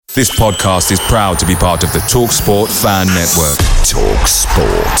This podcast is proud to be part of the TalkSport Fan Network.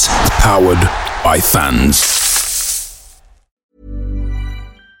 TalkSport. Powered by fans.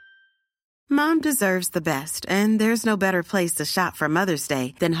 Mom deserves the best, and there's no better place to shop for Mother's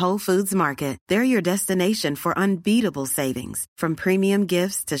Day than Whole Foods Market. They're your destination for unbeatable savings. From premium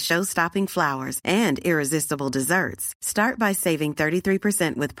gifts to show-stopping flowers and irresistible desserts. Start by saving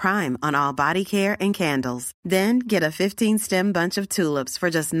 33% with Prime on all body care and candles. Then get a 15-stem bunch of tulips for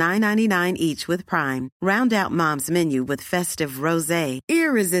just $9.99 each with Prime. Round out Mom's menu with festive rosé,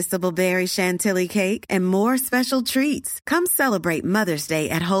 irresistible berry chantilly cake, and more special treats. Come celebrate Mother's Day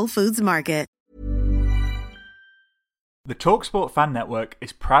at Whole Foods Market. The TalkSport Fan Network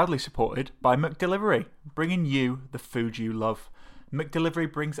is proudly supported by McDelivery, bringing you the food you love.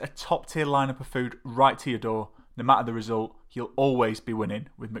 McDelivery brings a top-tier lineup of food right to your door. No matter the result, you'll always be winning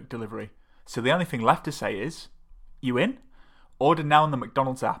with McDelivery. So the only thing left to say is, you in? Order now on the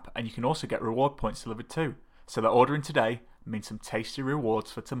McDonald's app, and you can also get reward points delivered too. So that ordering today means some tasty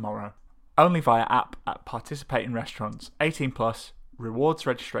rewards for tomorrow. Only via app at participating restaurants. 18+. Rewards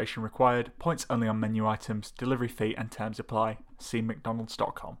registration required. Points only on menu items. Delivery fee and terms apply. See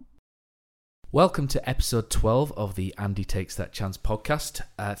mcdonalds.com. Welcome to episode 12 of the Andy Takes That Chance podcast.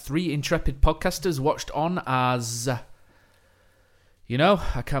 3 intrepid podcasters watched on as...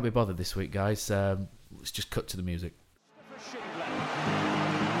 I can't be bothered this week, guys. Let's just cut to the music.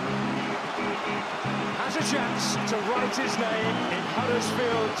 Has a chance to write his name in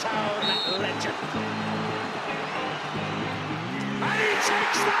Huddersfield Town legend. And he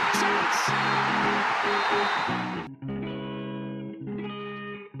takes that chance!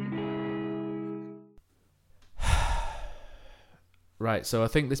 Right, so I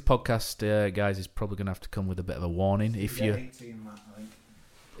think this podcast, guys, is probably going to have to come with a bit of a warning. If you're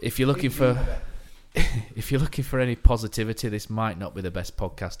looking for any positivity, this might not be the best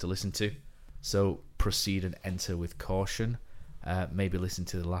podcast to listen to. So proceed and enter with caution. Maybe listen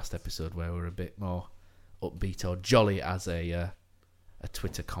to the last episode where we're a bit more upbeat or jolly, as a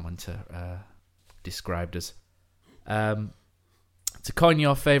Twitter commenter described us. To coin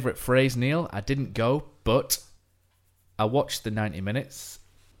your favourite phrase, Neil, I didn't go, but I watched the 90 minutes,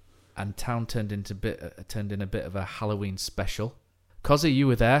 and Town turned in a bit of a Halloween special. Cozzy, you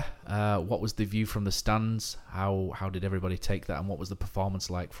were there. What was the view from the stands? How did everybody take that, and what was the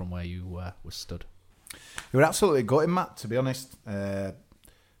performance like from where you were stood? You were absolutely gutting, Matt, to be honest.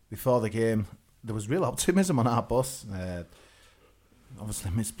 Before the game, there was real optimism on our bus.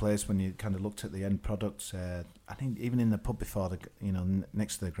 Obviously misplaced when you kind of looked at the end products. I think even in the pub before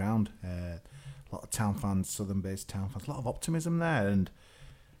next to the ground, a lot of Town fans, Southern-based Town fans, a lot of optimism there. And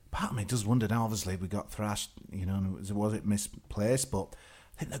part of me does wonder now. Obviously, we got thrashed. Was it misplaced? But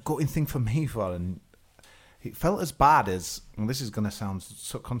I think the gutting thing for me, and it felt as bad as, and this is going to sound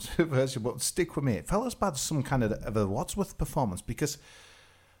so controversial, but stick with me. It felt as bad as some kind of a Wadsworth performance, because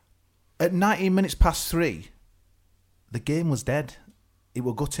at 19 minutes past 3, the game was dead. It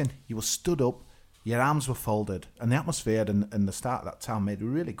were gutting. You were stood up, your arms were folded, and the atmosphere and the start of that Town made it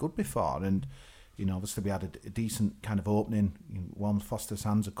really good before. And obviously we had a decent kind of opening. Warmed Foster's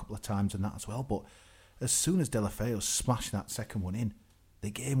hands a couple of times and that as well. But as soon as Delafeu smashed that second one in,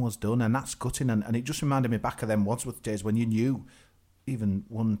 the game was done, and that's gutting. And it just reminded me back of them Wadsworth days when you knew, even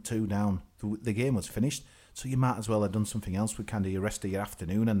 1-2 down, the game was finished. So you might as well have done something else with kind of your rest of your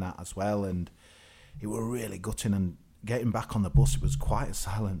afternoon and that as well. And it were really gutting. And getting back on the bus, it was quite a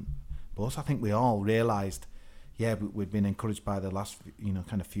silent bus. I think we all realised, we'd been encouraged by the last,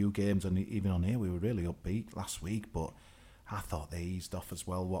 kind of few games, and even on here we were really upbeat last week. But I thought they eased off as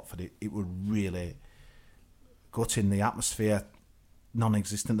well. Watford, it was really gutting. The atmosphere,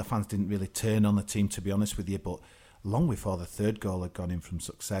 non-existent. The fans didn't really turn on the team, to be honest with you. But long before the third goal had gone in from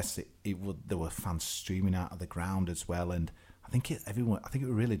Success, there were fans streaming out of the ground as well. And I think it was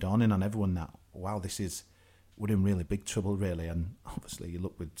really dawning on everyone that, wow, we're in really big trouble, really. And obviously you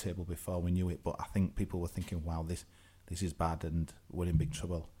looked with the table before, we knew it, but I think people were thinking, wow, this is bad and we're in big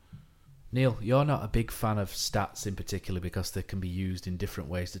trouble. Neil, you're not a big fan of stats in particular because they can be used in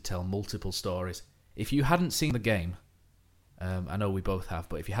different ways to tell multiple stories. If you hadn't seen the game, I know we both have,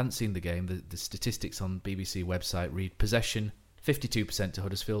 but if you hadn't seen the game, the statistics on BBC website read: possession 52% to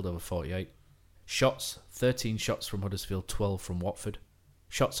Huddersfield over 48, shots 13 shots from Huddersfield, 12 from Watford,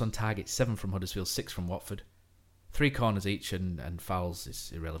 shots on target 7 from Huddersfield, 6 from Watford, 3 corners each, and fouls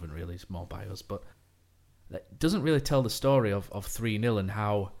is irrelevant really, it's more by us, but that doesn't really tell the story of 3-0 and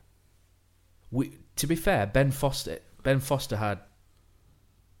how to be fair, Ben Foster had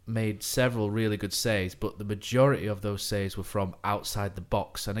made several really good saves, but the majority of those saves were from outside the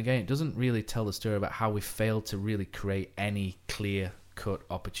box. And again, it doesn't really tell the story about how we failed to really create any clear cut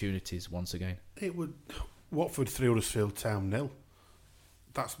opportunities once again. It would. Watford 3, Huddersfield Town 0.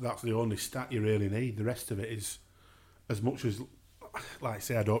 That's the only stat you really need. The rest of it is, as much as, like I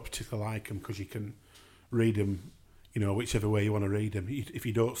say, I don't particularly like them because you can read them, whichever way you want to read them. If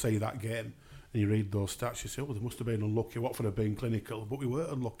you don't see that game and you read those stats, you say, oh, they must have been unlucky. Watford have been clinical, but we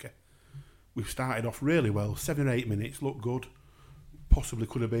weren't unlucky. We've started off really well. 7 or 8 minutes, looked good. Possibly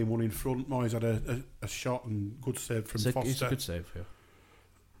could have been one in front. Moyes had a shot and good save from Foster. It's a good save, yeah.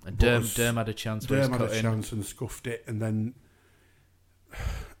 And Derm had a chance. Derm had a chance and scuffed it, and then,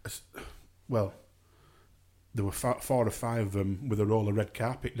 well, there were 4 or 5 of them with a roll of red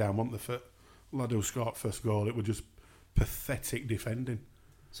carpet down, weren't there, for lad who scored first goal. It was just pathetic defending.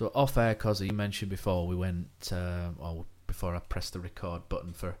 So off air, Cozzy, you mentioned before we went, before I pressed the record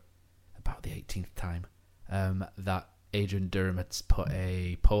button for about the 18th time, that Adrian Durham had put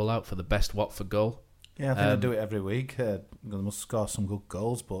a poll out for the best Watford goal. Yeah, I think they do it every week. They must score some good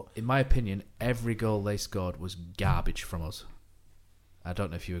goals, but in my opinion, every goal they scored was garbage from us. I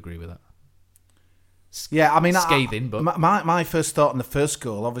don't know if you agree with that. Yeah, I mean, scathing, but my first thought on the first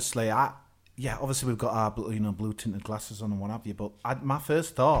goal, obviously we've got our blue tinted glasses on and what have you. But my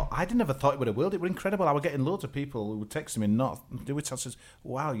first thought, I never thought it would have worldie. It was incredible. I was getting loads of people who would text me and not do it. I says,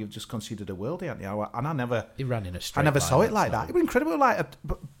 "Wow, you've just conceded a worldie, haven't you?" And I never. He ran in a straight. I never saw it like that. It was incredible, like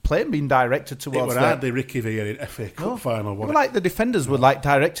a plane being directed towards. It was hardly Ricky Villa in FA Cup final. It was like the defenders were like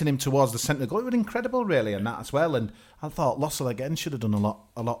directing him towards the centre goal. It was incredible, really, and that as well. And I thought Lossell again should have done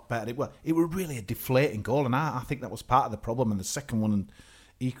a lot better. It was really a deflating goal, and I think that was part of the problem. And the second one,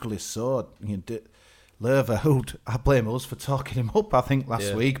 equally so. Lerver, who I blame us for talking him up, I think,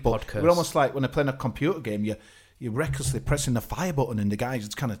 last week. But we're almost like when they're playing a computer game, you're recklessly pressing the fire button and the guys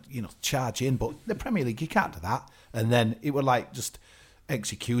just kind of, charge in. But the Premier League, you can't do that. And then it was like just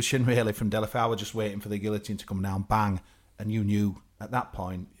execution, really, from Delafeu. I was just waiting for the guillotine to come down, bang. And you knew at that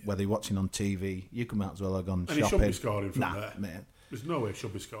point, whether you're watching on TV, you could might as well have gone shopping. And he should be scoring from there. Man. There's no way he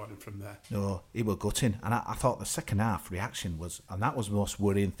should be scoring from there. No, he was gutting. And I thought the second half reaction was, and that was the most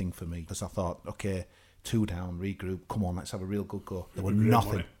worrying thing for me, because I thought, okay, 2 down, regroup, come on, let's have a real good go. There were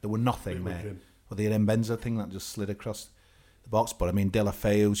nothing, mate. Well, the Mbenza thing that just slid across the box. But I mean,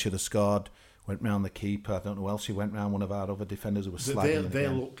 Delafeu should have scored, went round the keeper. I don't know who else he went round, one of our other defenders who was sliding. They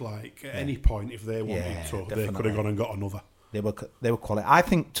looked like at any point, if they wanted to, definitely. They could have gone and got another. They were quality. I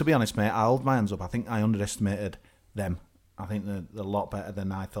think, to be honest, mate, I hold my hands up. I think I underestimated them. I think they're a lot better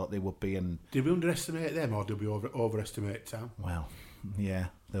than I thought they would be. And did we underestimate them, or did we overestimate Town? Well, yeah,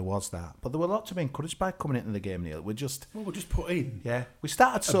 there was that. But there were a lot to be encouraged by coming into the game, Neil. We just put in. Yeah, we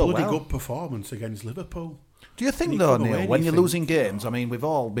started so well. A bloody good performance against Liverpool. Do you think, though, Neil, when you're losing games, I mean, we've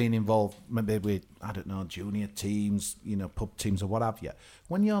all been involved, maybe with, I don't know, junior teams, pub teams or what have you.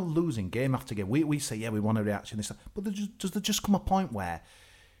 When you're losing game after game, we say, yeah, we want a reaction, this, but does there just come a point where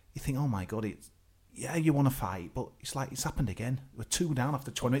you think, oh my God, you want to fight, but it's like it's happened again. We're 2 down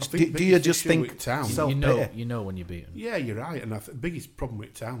after 20 minutes. Do you just think you know when you're beaten? Yeah, you're right. And the biggest problem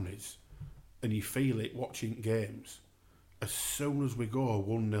with Town is, and you feel it watching games, as soon as we go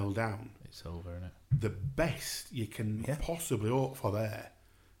 1-0 down, it's over, isn't it? The best you can possibly hope for there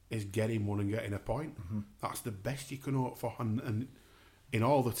is getting one and getting a point. Mm-hmm. That's the best you can hope for. And in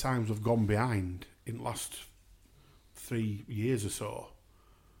all the times we've gone behind in the last 3 years or so,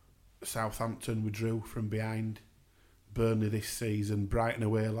 Southampton withdrew from behind, Burnley this season, Brighton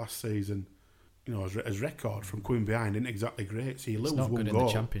away last season. As record from coming behind isn't exactly great. So you lose one goal. It's not good in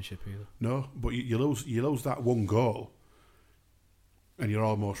the Championship either. No, but you lose that one goal, and you're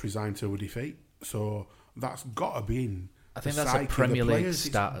almost resigned to a defeat. So that's got to be in. I think that's a Premier League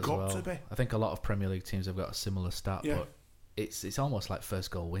stat as well. I think a lot of Premier League teams have got a similar stat, but it's almost like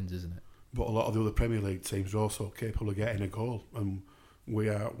first goal wins, isn't it? But a lot of the other Premier League teams are also capable of getting a goal, and we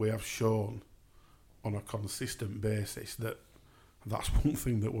have shown on a consistent basis that that's one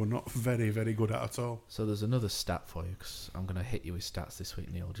thing that we're not very, very good at all. So there's another stat for you, because I'm going to hit you with stats this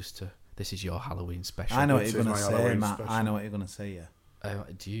week, Neil. This is your Halloween special. I know what you're going to say, Matt. Special. I know what you're going to say, yeah.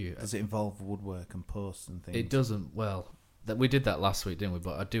 Do you? Does it involve woodwork and posts and things? It doesn't. Well, we did that last week, didn't we?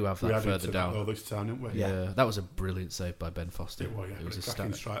 But I do have that further down. This time, didn't we? Yeah, that was a brilliant save by Ben Foster. It was a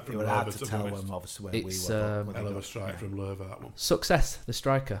stat. Strike from it was hard to tell when, obviously, where we were. Hell of a strike from Lerver, that one. Success, the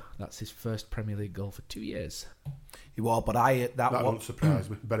striker. That's his first Premier League goal for 2 years. He was, but that won't surprise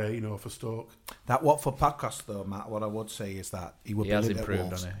me. Berahino for Stoke. That Watford podcast, though, Matt, what I would say is that he has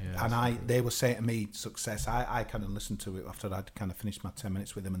improved on it. Yeah, and they were saying to me, success. I kind of listened to it after I'd kind of finished my 10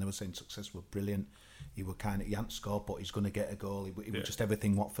 minutes with him, and they were saying success was brilliant. He hadn't scored, but he's going to get a goal. He was just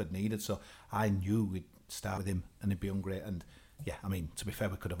everything Watford needed. So I knew we'd start with him, and he'd be hungry. And yeah, I mean, to be fair,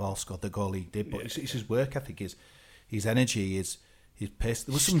 we could have all scored the goal he did, but it's his work ethic, his energy, his His pace.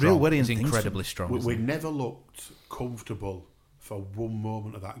 There was some real worrying He's things. incredibly strong. We never looked comfortable for one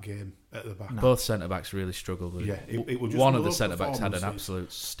moment of that game at the back. Both centre backs really struggled with it. It was just one of the low centre backs had an performances.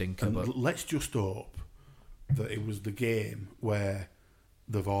 absolute stinker. And But let's just hope that it was the game where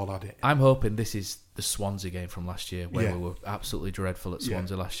they've all had it. I'm hoping this is the Swansea game from last year, where Yeah. we were absolutely dreadful at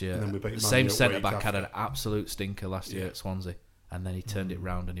Swansea last year. And then we beat The Man same U a centre week back had after. an absolute stinker last year Yeah. at Swansea, and then he turned it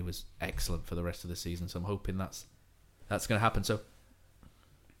round and he was excellent for the rest of the season. So I'm hoping that's going to happen. So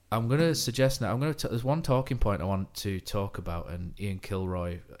I'm going to suggest now. There's one talking point I want to talk about, and Ian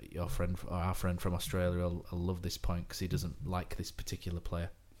Kilroy, your friend, or our friend from Australia, will love this point because he doesn't like this particular player.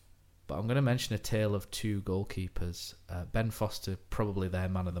 But I'm going to mention a tale of two goalkeepers. Ben Foster, probably their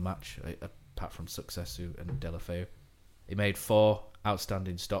man of the match, apart from Successu and Deulofeu. He made 4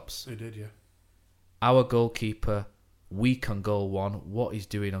 outstanding stops. They did, yeah. Our goalkeeper, weak on goal 1. What he's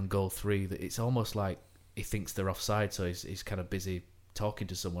doing on goal 3, that it's almost like he thinks they're offside, so he's kind of busy talking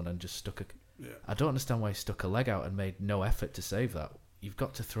to someone and just stuck a... Yeah. I don't understand why he stuck a leg out and made no effort to save that. You've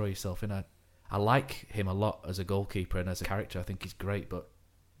got to throw yourself in. I like him a lot as a goalkeeper and as a character. I think he's great, but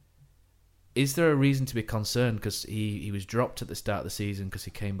is there a reason to be concerned? Because he was dropped at the start of the season because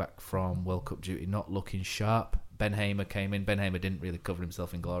he came back from World Cup duty not looking sharp. Ben Hamer came in. Ben Hamer didn't really cover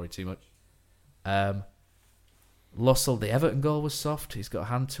himself in glory too much. Lussell, the Everton goal was soft. He's got a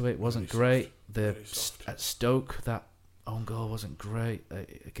hand to it. Wasn't great. At Stoke, that own goal wasn't great.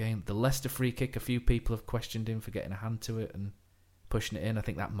 Again, the Leicester free kick, a few people have questioned him for getting a hand to it and pushing it in. I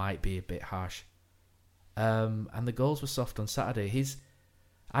think that might be a bit harsh. And the goals were soft on Saturday.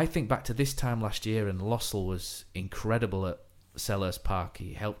 I think back to this time last year, and Lussell was incredible at Selhurst Park.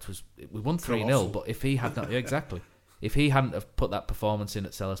 He helped us. We won 3-0, but if he had not exactly, if he hadn't have put that performance in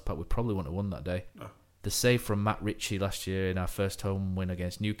at Selhurst Park, we probably wouldn't have won that day. No. The save from Matt Ritchie last year in our first home win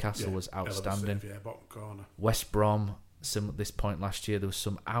against Newcastle was outstanding. Save, bottom corner. West Brom, at this point last year, there was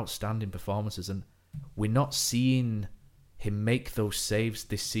some outstanding performances, and we're not seeing him make those saves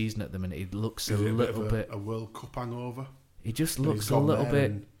this season at the minute. He looks a little bit a World Cup hangover. He just And he's looks a gone little there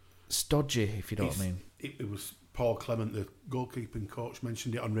bit and stodgy, if you know what I mean. It was Paul Clement, the goalkeeping coach,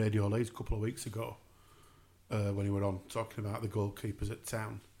 mentioned it on Radio Leeds a couple of weeks ago when he were on talking about the goalkeepers at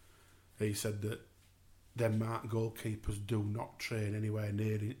Town. He said that Denmark goalkeepers do not train anywhere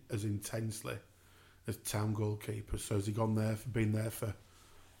near as intensely as Town goalkeepers. So has he been there for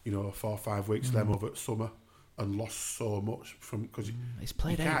 4 or 5 weeks, them over at summer, and lost so much from because He's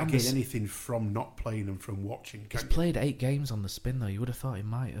played you 8 can't on get the anything from not playing and from watching. He's Can played 8 games on the spin though. You would have thought he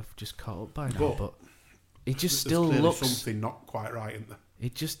might have just caught up by now, but it just There's still clearly looks. something not quite right in there.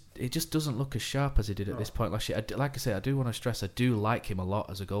 It just doesn't look as sharp as he did at this point last year. Like I say, I do want to stress I do like him a lot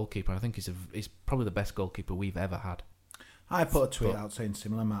as a goalkeeper. I think he's probably the best goalkeeper we've ever had. I put a tweet out saying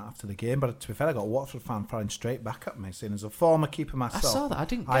similar, Matt, after the game, but to be fair, I got a Watford fan firing straight back at me, saying as a former keeper myself, I saw that. I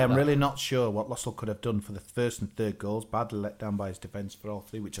didn't get I am that. really not sure what Lussell could have done for the first and third goals, badly let down by his defence for all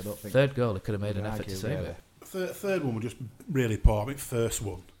 3, which I don't think... Third goal, he could have made an Argue, effort to save really. it. Third one was just really poor. I mean, first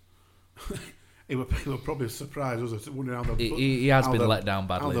one, he were probably surprised. Was it? Wondering how He has been let down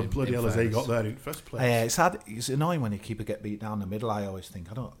badly. How the bloody in hell has he fairness. got there in first place? It's hard. It's annoying when a keeper get beat down the middle. I always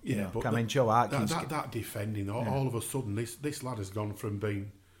think I don't. But I mean, Joe Hart that defending, all of a sudden, this lad has gone from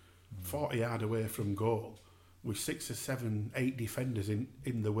being 40 yard away from goal with 6 or 7, 8 defenders in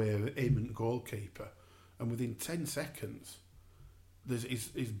the way of him and goalkeeper, and within 10 seconds, he's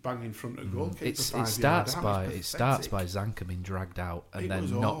bang in front of goalkeeper. It starts by Zanka being dragged out and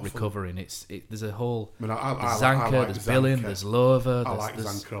then not awful. recovering. There's a whole I Zanka, like there's Billing, Zanka. there's Lover. I like there's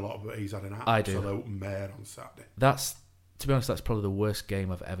Zanka a lot, but he's had an I do. absolute mare on Saturday. To be honest, that's probably the worst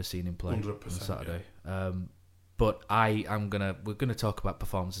game I've ever seen him play 100%, on Saturday. But we're gonna talk about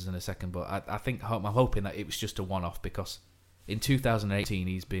performances in a second. But I'm hoping that it was just a one-off because in 2018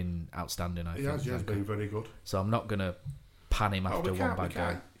 he's been outstanding. He has been very good. So I'm not gonna pan him after we one bad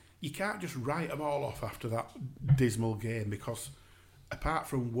game. You can't just write them all off after that dismal game because apart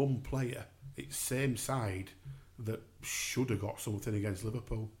from one player, it's same side that should have got something against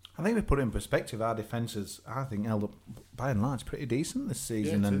Liverpool. I think we put it in perspective. Our defences, I think, held up by and large pretty decent this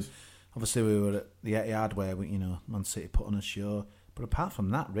season. Yeah, it and is. obviously we were at the Etihad where Man City put on a show. But apart from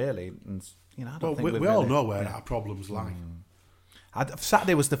that, really, I don't think we all know where our problems lie.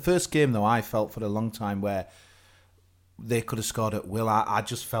 Saturday was the first game though I felt for a long time where they could have scored at will. I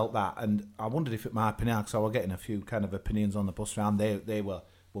just felt that, and I wondered if it my opinion, because I was getting a few kind of opinions on the bus round. They were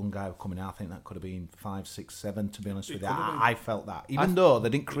one guy coming out. I think that could have been 5, 6, 7. To be honest with you, I felt that, even though they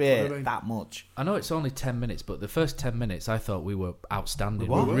didn't create that much. I know it's only 10 minutes, but the first 10 minutes I thought we were outstanding.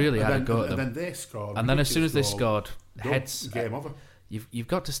 We We really had a go at them. And then they scored. And then as soon as they ridiculous scored, goal. heads. Game over. You've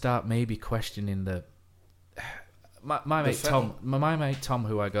got to start maybe questioning the My mate Tom,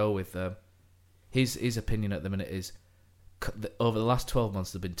 who I go with, his opinion at the minute is over the last 12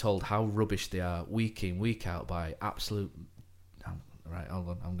 months they've been told how rubbish they are week in, week out by absolute. Right, hold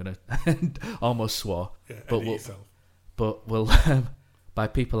on, I'm gonna almost swore, but we'll by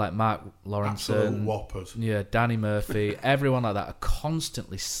people like Mark Lawrenson, whoppers. Yeah, Danny Murphy, everyone like that are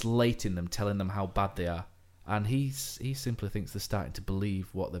constantly slating them, telling them how bad they are, and he simply thinks they're starting to believe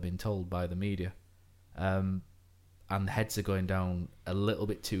what they've been told by the media. And heads are going down a little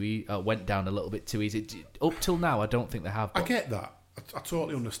bit too easy. Went down a little bit too easy. Up till now, I don't think they have. I get that. I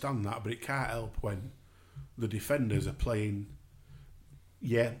totally understand that, but it can't help when the defenders are playing.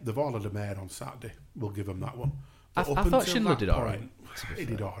 Yeah, they've all had a mare on Saturday. We'll give them that one. I thought Schindler did all right. He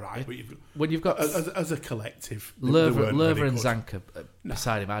did all right. But when you've got as a collective, Lerver and Zanka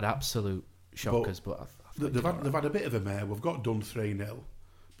beside him had absolute shockers. But they've had a bit of a mare. We've got done 3-0.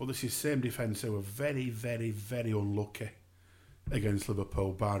 But this is the same defence who were very, very, very unlucky against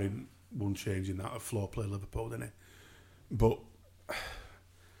Liverpool, barring one change in that floor play Liverpool, didn't it? But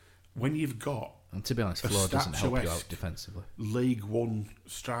when you've got, and to be honest, Flo doesn't help you out defensively. League One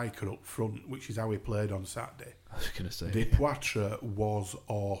striker up front, which is how he played on Saturday. I was going to say, De Poitre was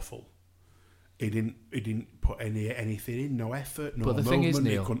awful. He didn't put anything in, no effort, no movement. But the thing is,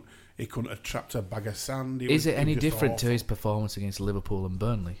 Neil, he couldn't attract a bag of sand. Is it any different to his performance against Liverpool and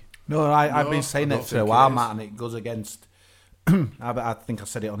Burnley? No, I've been saying it for a while, Matt, and it goes against. I think I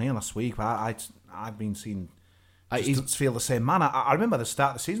said it on here last week. But I've been seeing. He doesn't feel the same man. I remember the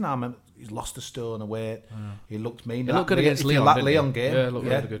start of the season. I remember he's lost a stone of weight. He looked mean. He looked good against Lyon. That Lyon game, yeah, looked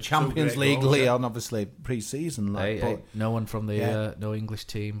really good. Champions League Lyon, obviously pre-season. No one from the no English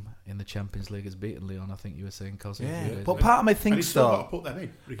team in the Champions League has beaten Lyon. I think you were saying, Cosy. Yeah, but part of me thinks though. Put them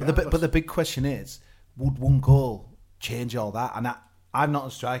in, but the big question is, would one goal change all that? And I'm not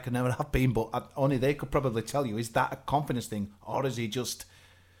a striker, never have been, but only they could probably tell you, is that a confidence thing, or is he just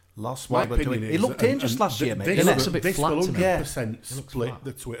lost what we're doing? He looked dangerous last year, mate. He looks a bit flat to me. 100% split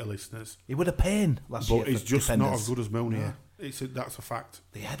the Twitter listeners. He would have pain last year. But he's just not as good as Mounier. That's a fact.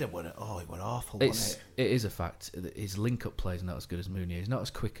 The header it were awful, it wasn't it? It is a fact. His link-up play is not as good as Mounier. He's not as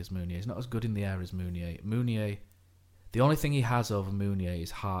quick as Mounier. He's not as good in the air as Mounier. Mounier, the only thing he has over Mounier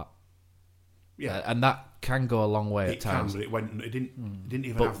is heart. Yeah, and that can go a long way at times. But it didn't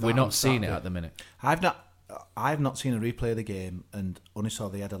even. But have that we're not seeing it at the minute. I've not seen a replay of the game and only saw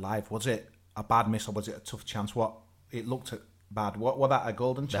the header live. Was it a bad miss or was it a tough chance? What it looked bad. What was that? A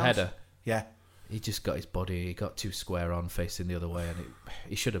golden chance? The header. Yeah. He just got his body. He got too square on, facing the other way, and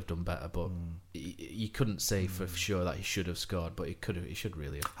he should have done better. But you couldn't say for sure that he should have scored, but he could have. He should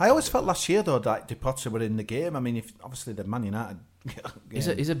really have. I always felt last year though that De Poitre were in the game. I mean, if obviously the Man United.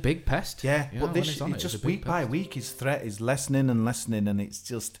 He's a big pest. Yeah, but this just week by week his threat is lessening, and it's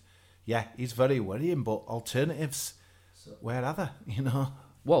just he's very worrying. But alternatives, where are they? You know.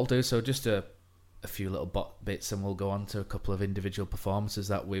 What I'll do, so just a few little bits, and we'll go on to a couple of individual performances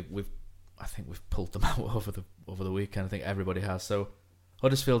that I think we've pulled them out over the weekend. I think everybody has. So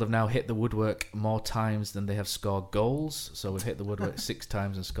Huddersfield have now hit the woodwork more times than they have scored goals. So we've hit the woodwork 6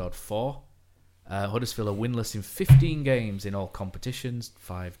 times and scored 4. Huddersfield are winless in 15 games in all competitions,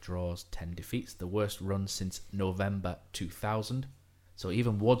 5 draws, 10 defeats, the worst run since November 2000. So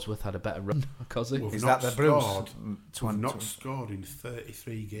even Wadsworth had a better run. Is that the Bruce? We've not scored in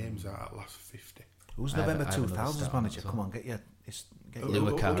 33 games out of the last 50. Who's November 2000's manager? Come on, get your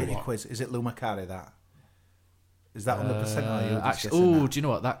quiz. Is it Lou Macari? That is that 100%? Actually, do you know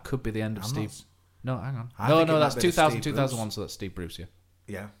what? That could be the end of Steve. No, hang on. No, that's 2000, 2001. So that's Steve Bruce.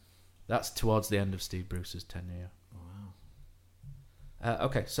 Yeah. That's towards the end of Steve Bruce's tenure. Wow.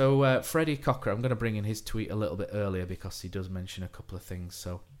 Okay, so Freddie Cocker, I'm going to bring in his tweet a little bit earlier because he does mention a couple of things.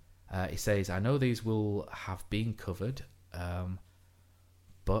 So he says, I know these will have been covered,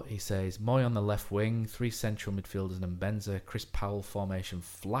 but he says, Moy on the left wing, 3 central midfielders and Benza, Chris Powell formation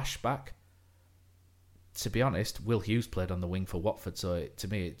flashback. To be honest, Will Hughes played on the wing for Watford, so to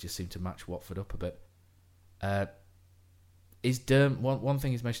me it just seemed to match Watford up a bit. Is Durham, one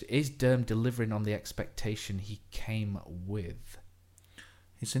thing he's mentioned, is Durham delivering on the expectation he came with?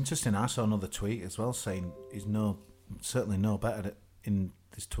 It's interesting. I saw another tweet as well saying he's certainly no better in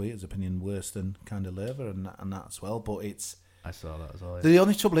this tweeter's opinion, worse than kind of Lever and that as well. But I saw that as well. Yeah. The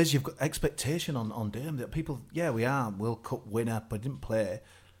only trouble is you've got expectation on Durham that people, we are World Cup winner, but didn't play.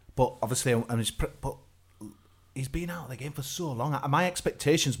 But obviously, but he's been out of the game for so long. My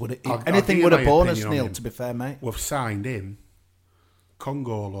expectations would anything would have bonus, Neil. To be fair, mate, we've signed him.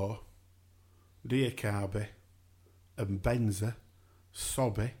 Kongolo, Diakabe, and Benza,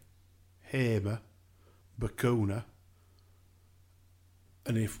 Sobby, Hamer, Bakuna,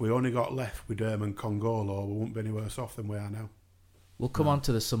 And if we only got left with Durham and Congolo, we wouldn't be any worse off than we are now. We'll come on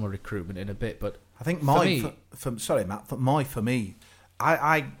to the summer recruitment in a bit, but I think for me,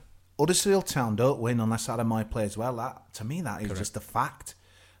 Huddersfield Town don't win unless Adam Moy plays well. That to me, that is just a fact,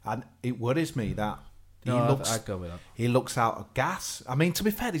 and it worries me that I'd go with that. He looks out of gas. I mean, to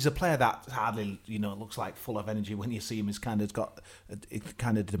be fair, he's a player that hardly, looks like full of energy when you see him. He's kind of got a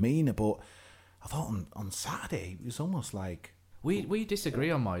kind of demeanour, but I thought on Saturday it was almost like. We disagree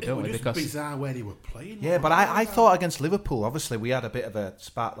on Moy, don't we? It was Because bizarre where he were playing. Yeah, but I thought against Liverpool, obviously we had a bit of a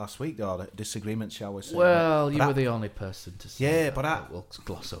spat last week, or a disagreement, shall we say? Well, you were the only person to say. Yeah, that, but we'll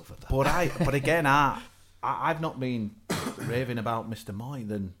gloss over that. But again, I've not been raving about Mr. Moy.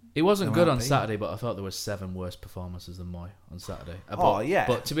 Then he wasn't good on Saturday, but I thought there were 7 worse performances than Moy on Saturday. Yeah.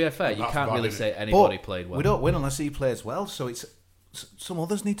 But to be fair, you can't really say But anybody played well. We don't win unless he plays well. So it's some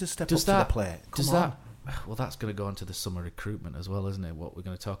others need to step up to the plate. Well, that's going to go into the summer recruitment as well, isn't it? What we're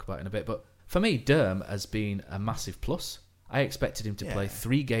going to talk about in a bit. But for me, Durham has been a massive plus. I expected him to play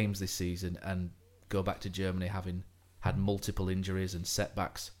 3 games this season and go back to Germany having had multiple injuries and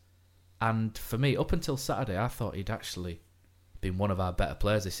setbacks. And for me, up until Saturday, I thought he'd actually been one of our better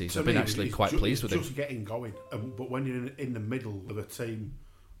players this season. I've been actually quite pleased with him. Just getting going. But when you're in the middle of a team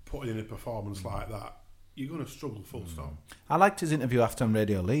putting in a performance like that, you're going to struggle full stop. I liked his interview after on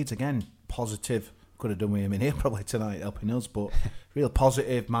Radio Leeds. Again, positive. Could have done with him in here probably tonight helping us, but real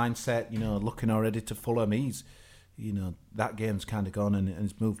positive mindset, looking already to Fulham. He's, that game's kind of gone and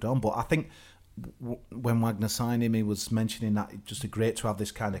it's moved on. But I think when Wagner signed him, he was mentioning that it's just great to have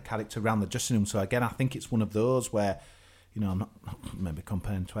this kind of character around the dressing room. So again, I think it's one of those where, I'm not maybe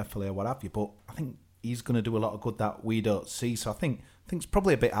comparing to Effley or what have you, but I think he's going to do a lot of good that we don't see. So I think it's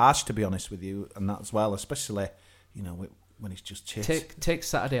probably a bit harsh, to be honest with you, and that as well, especially, when it's just chase. Take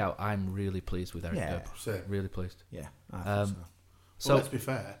Saturday out. I'm really pleased with Eric Durham. Really pleased. Yeah, I think so. Well, let's be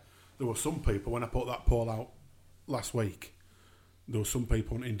fair. There were some people, when I put that poll out last week, there were some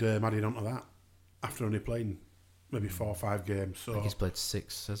people wanting Durham added onto that after only playing maybe 4 or 5 games. So I think he's played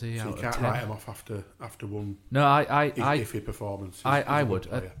 6, has he? So you can't write him off after one. No, iffy performance. I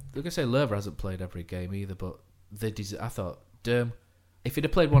would. Like I say, Lerver hasn't played every game either, but I thought Durham. If he'd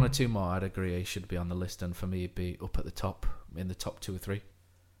have played 1 or 2 more, I'd agree he should be on the list, and for me, he'd be up at the top, in the top 2 or 3.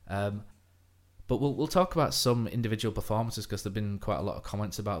 But we'll talk about some individual performances because there've been quite a lot of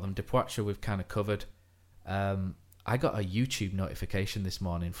comments about them. Depoitre we've kind of covered. I got a YouTube notification this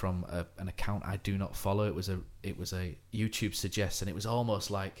morning from an account I do not follow. It was a YouTube suggest, and it was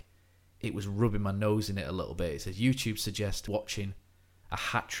almost like it was rubbing my nose in it a little bit. It says YouTube suggest watching a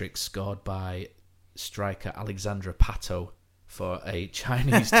hat-trick scored by striker Alexandra Pato for a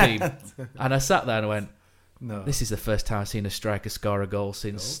Chinese team. And I sat there and I went, no, this is the first time I've seen a striker score a goal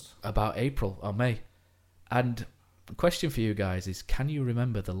since about April or May. And the question for you guys is, can you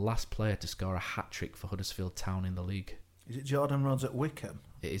remember the last player to score a hat-trick for Huddersfield Town in the league? Is it Jordan Rhodes at Wickham?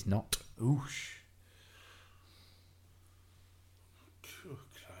 It is not. Oosh. Oh,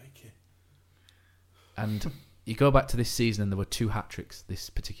 crikey. And you go back to this season and there were 2 hat-tricks this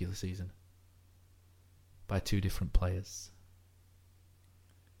particular season by 2 different players.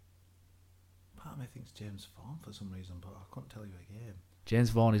 Part of me thinks James Vaughan for some reason, but I couldn't tell you a game.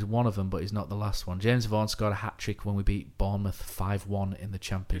 James Vaughan is one of them, but he's not the last one. James Vaughan scored a hat-trick when we beat Bournemouth 5-1 in the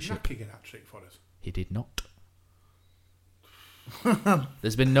Championship. Did Naki get a hat-trick for us? He did not.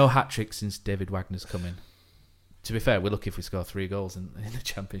 There's been no hat-trick since David Wagner's come in. To be fair, we're lucky if we score 3 goals in the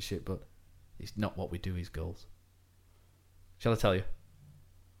Championship, but it's not what we do, his goals. Shall I tell you?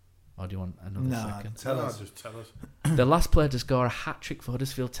 Or do you want another second? Just tell us. The last player to score a hat-trick for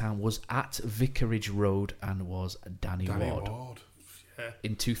Huddersfield Town was at Vicarage Road and was Danny Ward. Yeah.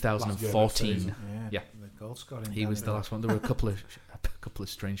 In 2014. Yeah. The goal scoring. He was the last one. There were a couple of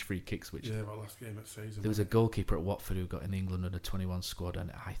strange free kicks. Which last game at season. There was a goalkeeper at Watford who got in the England under-21 squad,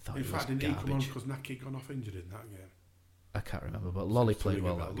 and I thought it was garbage. In fact, didn't he come on because Naki gone off injured in that game? I can't remember, but Lolly played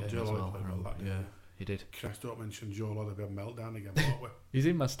well that game as well. Yeah, he did. Christ, don't mention Joe Lolly be a meltdown again, won't we? He's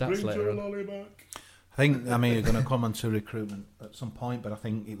in my stats later. Bring Joe Lolly back. I think, you're going to come on to recruitment at some point, but I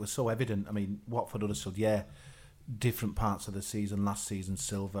think it was so evident. Watford, Huddersfield, different parts of the season. Last season,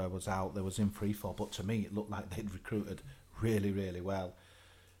 Silva was out. There was in free fall, but to me, it looked like they'd recruited really, really well.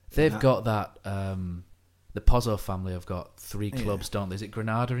 They've got that. The Pozzo family have got 3 clubs, don't they? Is it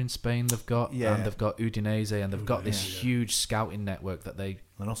Granada in Spain? They've got, and they've got Udinese, and they've got this huge scouting network that they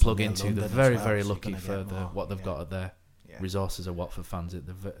plug into. They're very, very lucky for what they've got at their resources. Are Watford fans?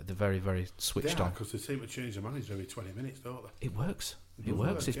 They're very, very switched on. Because they seem to change the manager every 20 minutes, don't they? It works. It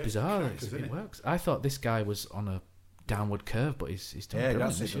works. It's bizarre. It works. I thought this guy was on a downward curve, but he's done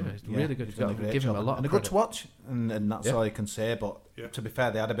brilliant this year. He's really good. He's done a great Give him job. a lot and of good credit. to watch, and that's all you can say. But Yeah. to be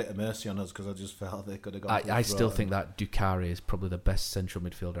fair, they had a bit of mercy on us because I just felt they could have gone. I still think that Dukari is probably the best central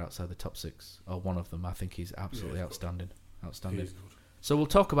midfielder outside the top 6, or one of them. I think he's absolutely outstanding. Outstanding. He's good. So we'll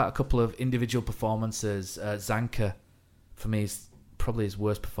talk about a couple of individual performances. Zanka, for me, is probably his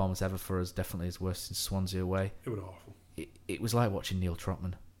worst performance ever for us. Definitely his worst since Swansea away. It was awful. It was like watching Neil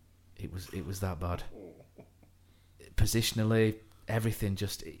Trotman. It was that bad. Positionally, everything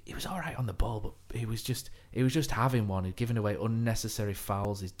he was all right on the ball, but he was just having one. He'd given away unnecessary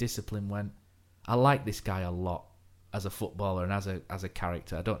fouls. His discipline went. I like this guy a lot as a footballer and as a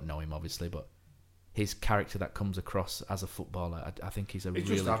character. I don't know him obviously, but his character that comes across as a footballer, I think he's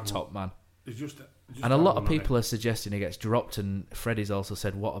really top man. And a lot of people are suggesting he gets dropped, and Freddie's also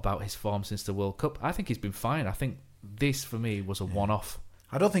said, what about his form since the World Cup? I think he's been fine. I think this, for me, was a one-off.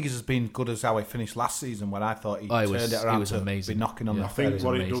 I don't think he's as been good as how he finished last season when I thought he turned it around to amazing. be knocking on the I think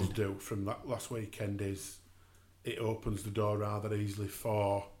what amazing. it does do from that last weekend is it opens the door rather easily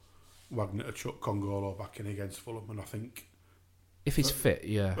for Wagner to chuck Congolo back in against Fulham, and I think if he's fit,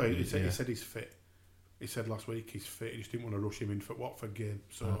 yeah. Well, he said he's fit. He said last week he's fit. He just didn't want to rush him in for Watford game.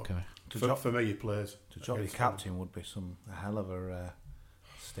 So for me, he plays. To drop your captain would be a hell of a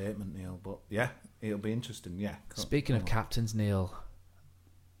statement, Neil. But yeah, it'll be interesting. Yeah. Speaking of captains, Neil,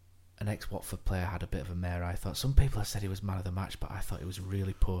 an ex-Watford player had a bit of a mare. I thought some people have said he was man of the match, but I thought he was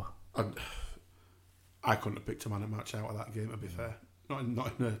really poor. I couldn't have picked a man of the match out of that game. To be fair, not in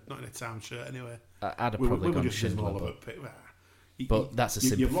a town shirt anyway. I'd have probably gone Schindler, but that's a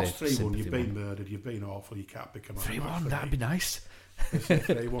sympathy. You've lost 3-1. You've been murdered. You've been awful. You can't pick a man. 3-1. That'd be nice.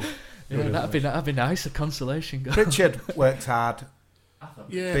 3-1. Yeah, that'd be nice. A consolation goal. Pritchard worked hard.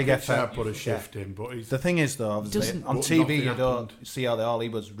 Yeah, big effort. Put a shift in, but the thing is, though, obviously on TV you don't see all he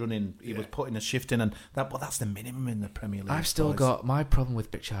was running. He was putting a shift in, but that's the minimum in the Premier League. I've still got my problem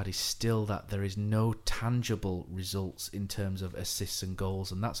with Pritchard is still that there is no tangible results in terms of assists and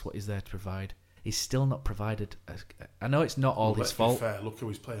goals, and that's what he's there to provide. He's still not provided. I know it's not all his fault. Fair. Look who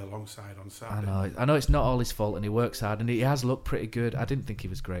he's playing alongside on Saturday. I know it's not all his fault, and he works hard, and he has looked pretty good. I didn't think he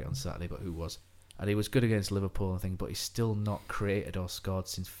was great on Saturday, but who was? And he was good against Liverpool, I think, but he's still not created or scored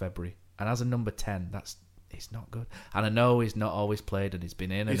since February. And as a number 10, he's not good. And I know he's not always played, and he's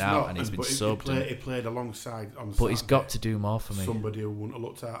been in and out, and he's been subbed. He played alongside on Saturday. But he's got to do more for me. Somebody who wouldn't have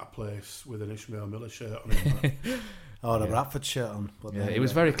looked out of place with an Ishmael Miller shirt on him. The Bradford shirt on. But he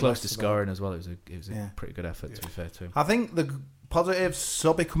was very close to scoring as well. It was a pretty good effort, to be fair to him. I think the positives,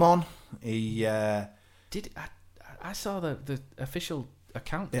 Sobby come on. He did. I saw the official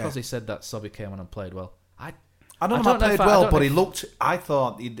account because he said that Sobby came on and played well. I don't know if he played well, but he looked. I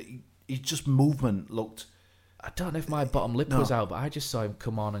thought his just movement looked. I don't know if my bottom lip was out, but I just saw him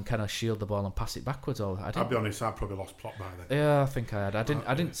come on and kind of shield the ball and pass it backwards. I'll be honest, I probably lost plot by then. Yeah, I think I had.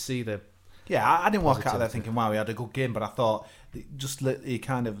 I didn't see the. Yeah, I didn't walk out of there thinking, wow, he had a good game, but I thought he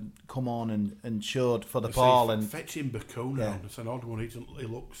kind of come on and showed for the ball. And fetching Bakuna on, it's an odd one. He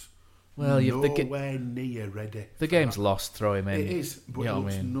looks nowhere near ready. The game's lost, throw him in. It is, but he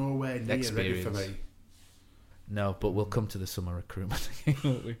looks nowhere near ready for me. No, but we'll come to the summer recruitment,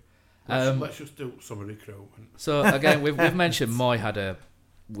 won't we? Let's just do summer recruitment. So, again, we've mentioned Moy had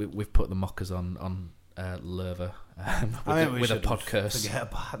we've put the mockers on Lerver with a podcast. Forget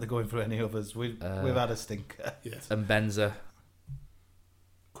about going through any others. We've had a stinker. Yes. And Benza.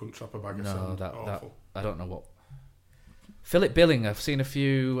 Couldn't trap a bag of sand. That I don't know what. Philip Billing. I've seen a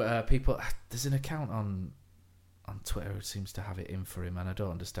few people. There's an account on Twitter who seems to have it in for him, and I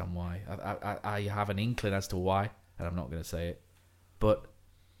don't understand why. I have an inkling as to why, and I'm not going to say it. But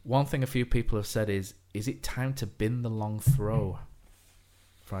one thing a few people have said is it time to bin the long throw?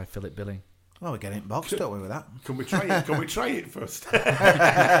 By Philip Billing. Well, we're getting boxed, don't we, with that? Can we try it? Can we try it first?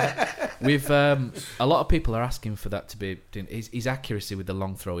 We've a lot of people are asking for that to be. His accuracy with the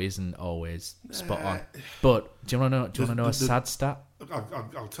long throw isn't always spot on. But do you want to know a sad stat?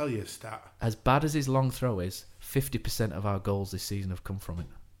 I'll tell you a stat. As bad as his long throw is, 50% of our goals this season have come from it.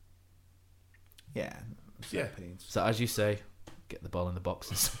 Yeah. So as you say, get the ball in the box,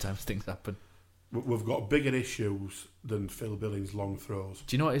 and sometimes things happen. We've got bigger issues than Phil Billings' long throws.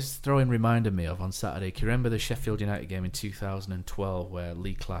 Do you know what his throwing reminded me of on Saturday? Can you remember the Sheffield United game in 2012 where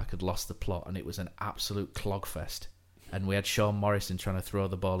Lee Clark had lost the plot and it was an absolute clogfest? And we had Sean Morrison trying to throw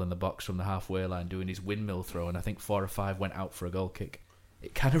the ball in the box from the halfway line, doing his windmill throw, and I think 4 or 5 went out for a goal kick.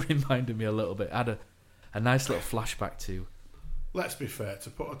 It kind of reminded me a little bit. I had a nice little flashback to... Let's be fair, to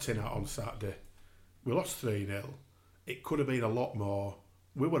put a tin out on Saturday, we lost 3-0. It could have been a lot more.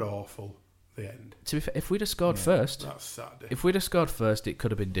 We were awful. The end. To be fair, if we'd have scored first, that's Saturday. If we'd have scored first, it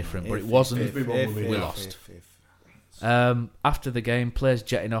could have been different, but it wasn't. We lost. After the game, players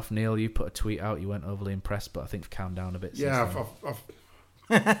jetting off. Neil, you put a tweet out. You weren't overly impressed, but I think you've calmed down a bit. Yeah, since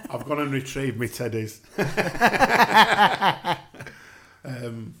I've gone and retrieved my teddies.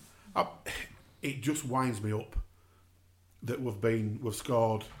 It just winds me up that we've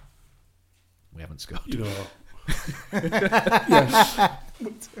scored. We haven't scored. You know. Yes.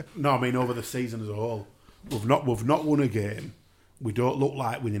 No, I mean over the season as a whole, we've not won a game. We don't look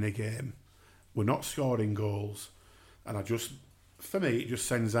like winning a game. We're not scoring goals, and for me, it just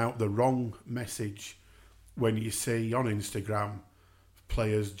sends out the wrong message when you see on Instagram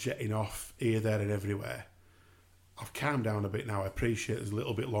players jetting off here, there, and everywhere. I've calmed down a bit now. I appreciate there's a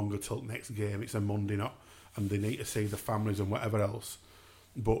little bit longer till next game. It's a Monday, and they need to see the families and whatever else.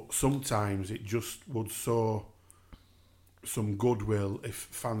 But sometimes it just would sow some goodwill if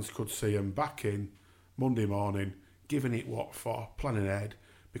fans could see them back in Monday morning, giving it what for, planning ahead.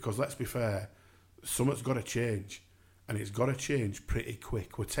 Because let's be fair, something's got to change, and it's got to change pretty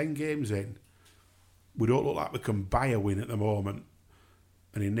quick. We're 10 games in. We don't look like we can buy a win at the moment,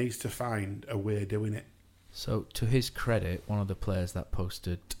 and he needs to find a way of doing it. So, to his credit, one of the players that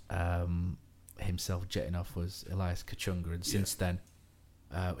posted himself jetting off was Elias Kachunga, and since then,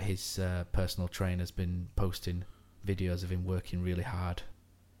 his personal trainer's been posting videos of him working really hard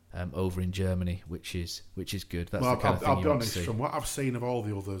over in Germany, which is good. That's the kind of thing I'll you be want honest, to see. from what I've seen of all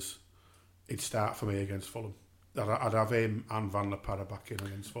the others, it'd start for me against Fulham. I'd have him and Van der Parra back in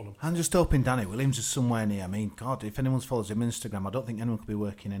against Fulham. I'm just hoping Danny Williams is somewhere near. I mean, God, if anyone follows him on Instagram, I don't think anyone could be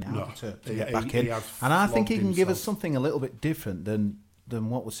working any harder to get back in. And I think he can give us something a little bit different than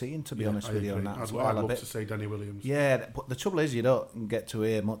what we're seeing, to be honest with you. On that I'd love to see Danny Williams. Yeah, but the trouble is you don't get to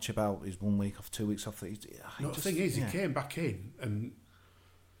hear much about his 1 week off, 2 weeks off. The thing is, he came back in and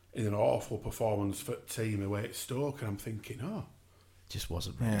in an awful performance for team away at Stoke, and I'm thinking, just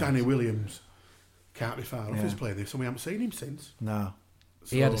wasn't right. Danny Williams can't be far off his play this, and we haven't seen him since. No.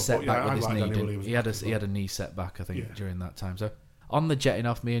 So, he had a setback with his knee. He had a knee setback, I think, during that time. So on the jetting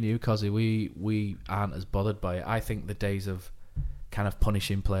off, me and you, Cozzy, we aren't as bothered by it. I think the days of kind of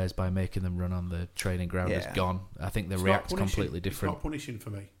punishing players by making them run on the training ground is gone. I think the react's completely different. It's not punishing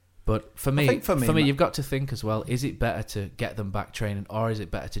for me. But for me, you've got to think as well, is it better to get them back training, or is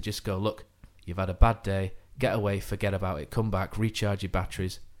it better to just go, look, you've had a bad day, get away, forget about it, come back, recharge your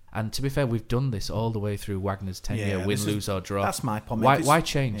batteries. And to be fair, we've done this all the way through Wagner's tenure, win, lose or draw. That's my point. Why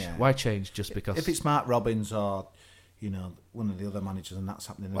change? Yeah. Why change just because? If it's Mark Robbins or one of the other managers and that's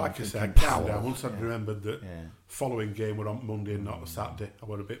happening. Like I said, once I'd remembered that following game were on Monday and not the Saturday, I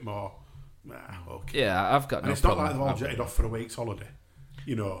were a bit more, okay. Yeah, I've got no problem. It's not like they've all jetted off for a week's holiday,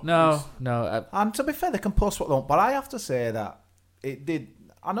 No. And to be fair, they can post what they want, but I have to say that it did.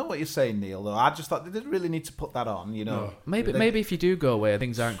 I know what you're saying, Neil, though. I just thought they didn't really need to put that on, No. Maybe if you do go away and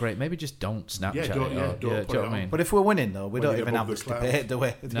things aren't great, maybe just don't Snapchat it. Don't do you know what I mean? But if we're winning, though, we don't even have this debate, do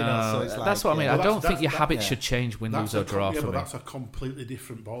we? No, so it's that's what I mean. I don't think your habits should change win, lose or draw for me. That's a completely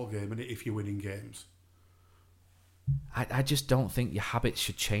different ballgame, isn't it, if you're winning games? I just don't think your habits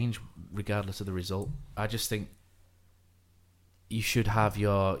should change regardless of the result. I just think you should have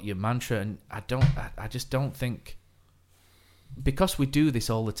your mantra, and I just don't think, because we do this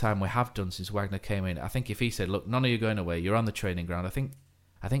all the time, we have done since Wagner came in. I think if he said, look, none of you are going away, you're on the training ground, I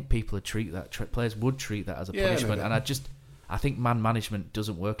think people would treat that, players would treat that as a punishment. And I think man management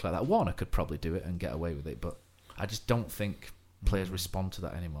doesn't work like that. Warner could probably do it and get away with it, but I just don't think players respond to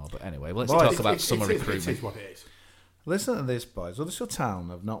that anymore. But anyway, let's talk about summer recruitment. It is what it is. Listen to this, boys. Huddersfield Town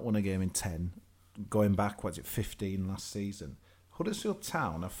have not won a game in 10, going back, 15 last season. Huddersfield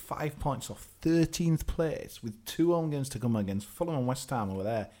Town are 5 points off 13th place with 2 home games to come against Fulham and West Ham over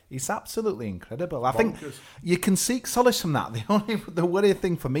there. It's absolutely incredible. I think you can seek solace from that. The worrying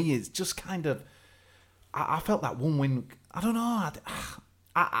thing for me is just kind of, I felt that one win, I don't know,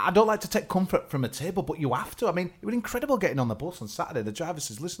 I don't like to take comfort from a table, but you have to. I mean, it was incredible getting on the bus on Saturday. The driver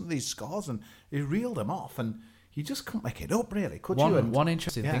says, listen to these scores, and he reeled them off, and you just couldn't make it up, really, could you? One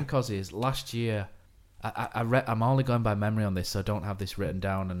interesting thing, Cozzy, is last year, I'm only going by memory on this, so I don't have this written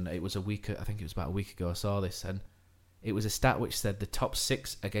down, and it was I think it was about a week ago I saw this, and it was a stat which said the top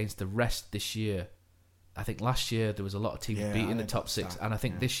 6 against the rest this year. I think last year there was a lot of teams beating the top 6, and I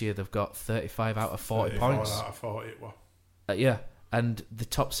think this year they've got 35 out of 40 points. Out of 40, well. And the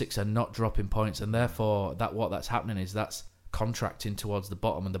top 6 are not dropping points, and therefore that's happening is that's contracting towards the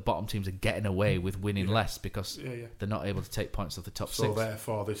bottom, and the bottom teams are getting away with winning less because they're not able to take points off the top 6. So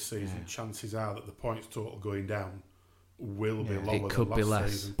therefore this season, chances are that the points total going down will be lower it could than be last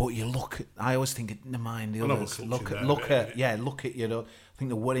less. season. But you look at, I always think, never mind the others. Look at, I think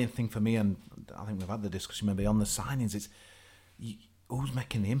the worrying thing for me, and I think we've had the discussion maybe on the signings, is who's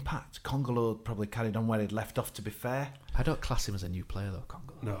making the impact? Congolo probably carried on where he'd left off, to be fair. I don't class him as a new player, though,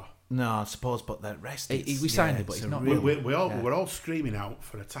 Congolo. No, I suppose, but the rest... We signed him, but he's not... We're all screaming out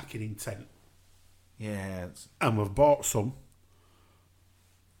for attacking intent. Yeah. And we've bought some.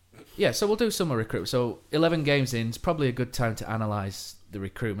 Yeah, so we'll do summer recruitment. So 11 games in, it's probably a good time to analyse the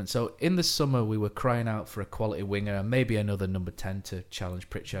recruitment. So in the summer, we were crying out for a quality winger and maybe another number 10 to challenge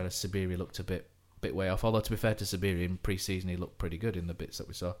Pritchard, as Sabiri looked a bit way off. Although, to be fair to Sabiri, in pre-season he looked pretty good in the bits that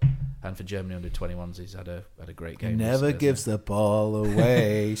we saw. And for Germany under-21s, he's had a great game. He never gives the ball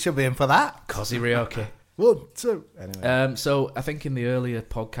away. Should be in for that. Kosi Ryoki. 1, 2. Anyway. So I think in the earlier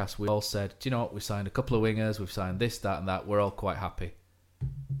podcast we all said, do you know what, we signed a couple of wingers, we've signed this, that and that, we're all quite happy.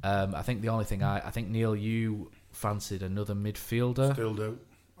 I think the only thing I think, Neil, you fancied another midfielder. Still do.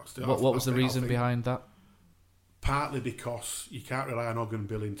 What was the reason behind that? Partly because you can't rely on Ogden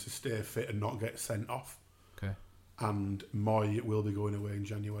Billing to stay fit and not get sent off. Okay. And Moy will be going away in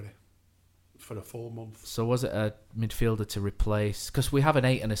January for a full month. So was it a midfielder to replace? Because we have an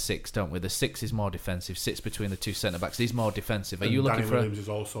 8 and a 6, don't we? The 6 is more defensive, sits between the two centre-backs. He's more defensive. Are you looking Danny for... Williams is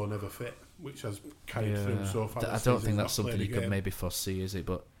also never fit, which has carried through so far. I don't think that's something you could maybe foresee, is it?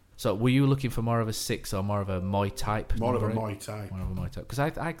 But so were you looking for more of a 6 or more of a Moy type? More of a Moy type. More of a Moy type. Because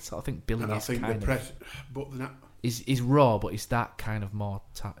I sort of think Billing is kind of... But He's raw, but is that kind of more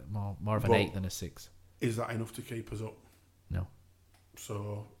of an 8 than a 6? Is that enough to keep us up? No.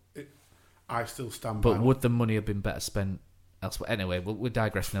 So I still stand by. But would the money have been better spent elsewhere? Anyway, we're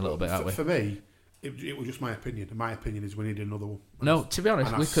digressing a little bit, aren't we? For me, it was just my opinion. And my opinion is we need another one. No, to be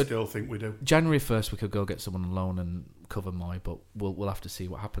honest, we still think we do. January 1st, we could go get someone on loan and cover Moy, but we'll have to see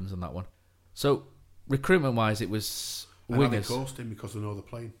what happens on that one. So, recruitment-wise, it was wingers. And coast him because they know they're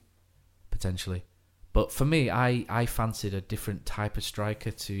playing. Potentially. But for me, I fancied a different type of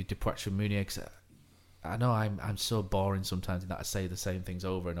striker to Depoitre Meunier, because I know I'm so boring sometimes in that I say the same things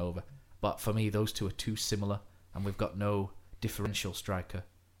over and over. But for me, those two are too similar, and we've got no differential striker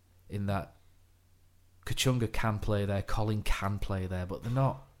in that. Kachunga can play there, Colin can play there, but they're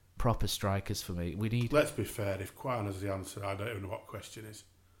not proper strikers for me. We need. Let's be fair. If Kwan has the answer, I don't even know what question is.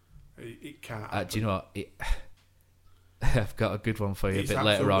 It can't. Do you know what? I've got a good one for you a bit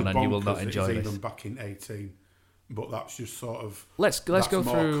later on, and you will not enjoy this. Even back in 18, but that's just sort of let's go more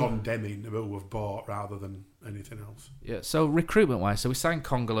through condemning who we've bought rather than anything else. Yeah. So recruitment wise, so we signed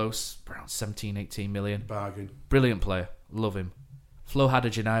Congolos around 17, 18 million. Bargain. Brilliant player, love him. Flo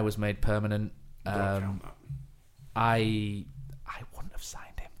Hadajanai was made permanent. Don't count that. I wouldn't have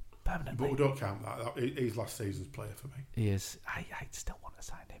signed him permanently. But we don't count that. He's last season's player for me. He is. I still want to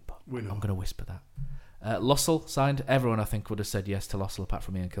sign him, but I'm going to whisper that. Lossell signed. Everyone, I think, would have said yes to Lossell, apart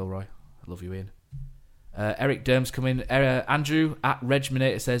from Ian Kilroy. I love you, Ian. Eric Derm's come in. Andrew at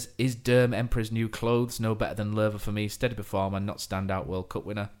Regminator says, is Derm Emperor's new clothes? No better than Lerver for me. Steady performer, not standout World Cup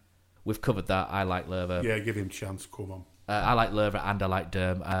winner. We've covered that. I like Lerver. Yeah, give him a chance. Come on. I like Lerver and I like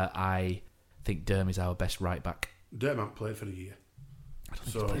Derm. I think Derm is our best right back. Derm hasn't played for a year.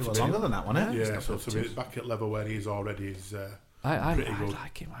 So he was longer than that one, eh? Yeah, so to be back at level where he is already is I pretty good.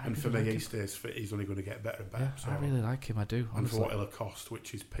 like him. And for me, he stays fit. He's only going to get better and better. Yeah, so. I really like him. I do. And for what he'll cost,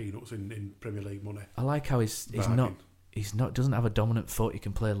 which is peanuts in Premier League money. I like how he's not doesn't have a dominant foot. He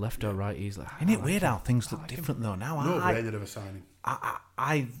can play left or right easily. Isn't it weird how things look different though now? No brainer of a signing.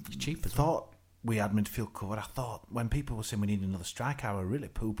 I thought we had midfield covered. I thought when people were saying we need another striker, I were really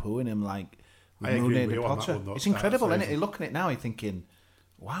poo-pooing him like I agree with you on Potter. that one, It's incredible, isn't it? You're looking at it now, you're thinking,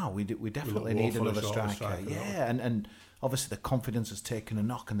 wow, we definitely need another striker. Yeah, and obviously the confidence has taken a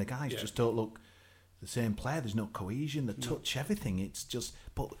knock, and the guys just don't look the same player. There's no cohesion, the touch, everything. It's just,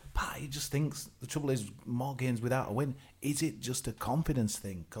 but he just thinks the trouble is more games without a win. Is it just a confidence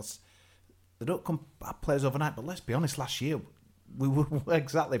thing? Because they don't come at players overnight. But let's be honest, last year we were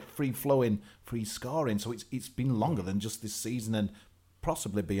exactly free flowing, free scoring. So it's been longer than just this season and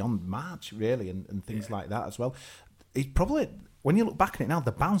possibly beyond March, really, and things like that as well. It probably, when you look back at it now,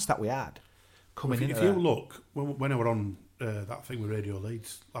 the bounce that we had coming in. If you look, when I were on that thing with Radio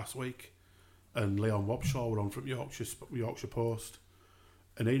Leeds last week, and Leon Wobshaw were on from Yorkshire Post,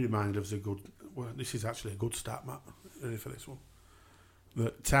 and he reminded us this is actually a good stat, Matt, ready for this one.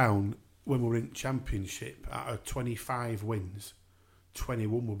 That Town, when we were in Championship, out of 25 wins,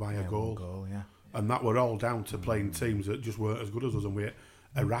 21 were by a goal. Yeah. And that were all down to playing teams that just weren't as good as us, and we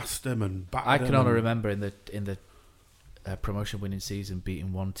harassed them and battered them. I can only remember in the promotion winning season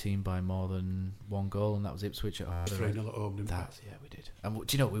beating one team by more than one goal, and that was Ipswich at home. 3-0 at home, didn't we? Yeah, we did. And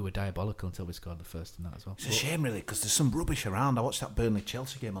do you know we were diabolical until we scored the first in that as well? It's a shame, really, because there's some rubbish around. I watched that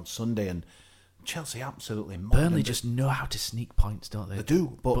Burnley-Chelsea game on Sunday, and Chelsea absolutely... Burnley just know how to sneak points, don't they? They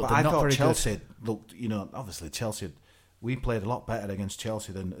do, but they're I not thought very Chelsea good. looked, obviously Chelsea we played a lot better against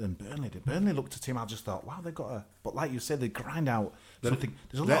Chelsea than Burnley did. Burnley looked at a team, I just thought, wow, they've got a... But like you said, they grind out something.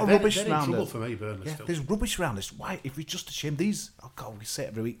 There's a lot of rubbish they're in around trouble it. for me, Burnley, Yeah, still. there's rubbish around this. Why? If we just assume these... Oh, God, we say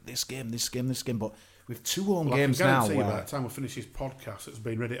every week, this game. But with 2 home games now... I can guarantee by the time we finish this podcast, it's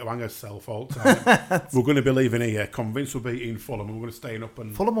been ready to hang herself all the time. We're going to be leaving here, convinced we're beating Fulham, and we're going to stay up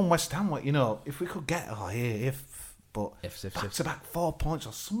and... Fulham and West Ham, you know, if we could get... But Ifs. back-to-back 4 points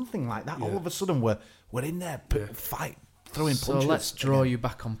or something like that, all of a sudden we're in there, fight, throwing punches. So let's draw you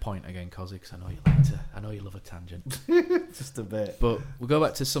back on point again, Cozzy, because I know you love a tangent. Just a bit. But we'll go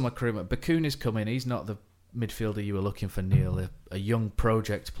back to summer recruitment. Bakun is coming. He's not the midfielder you were looking for, Neil. A young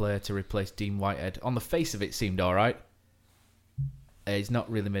project player to replace Dean Whitehead. On the face of it, seemed all right. He's not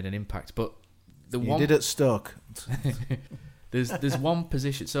really made an impact, but You did at Stoke. There's one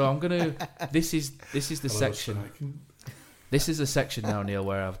position. So I'm gonna. This is the section. This is the section now, Neil,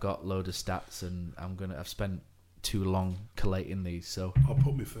 where I've got load of stats, and I've spent too long collating these. So I'll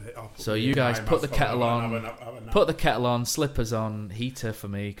put me for it. So you guys put the kettle on. Put the kettle on. Slippers on. Heater for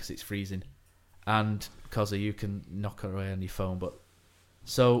me because it's freezing. And Cozzy, you can knock away on your phone. But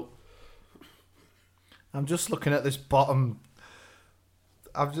so I'm just looking at this bottom.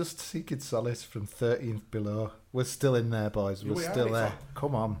 I'm just seeking solace from 13th below. We're still in there, boys. We're still there.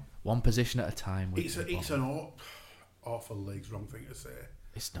 Come on. One position at a time. It's an awful league's wrong thing to say.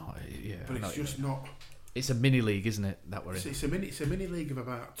 It's not. Yeah, but it's just not. It's a mini league, isn't it? That we're in. It's a mini league of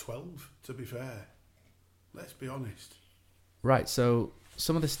about 12. To be fair, let's be honest. Right. So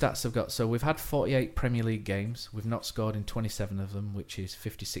some of the stats I've got. So we've had 48 Premier League games. We've not scored in 27 of them, which is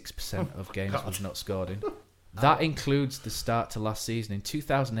 56% of games we've not scored in. That includes the start to last season. In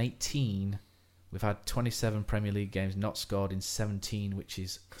 2018, we've had 27 Premier League games, not scored in 17, which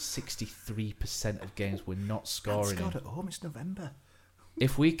is 63% of games we're not scoring in. At home, it's November.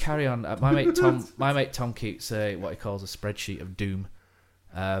 If we carry on, my mate Tom keeps what he calls a spreadsheet of doom,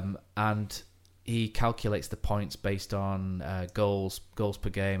 and he calculates the points based on goals per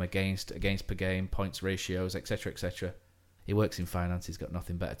game, against per game, points ratios, etc., etc. He works in finance. He's got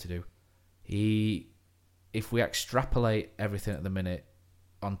nothing better to do. If we extrapolate everything at the minute,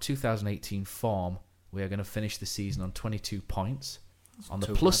 on 2018 form, we are going to finish the season on 22 points. On the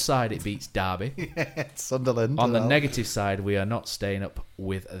plus side, it beats Derby. Yeah, Sunderland. On the negative side, we are not staying up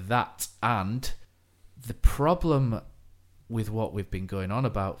with that. And the problem with what we've been going on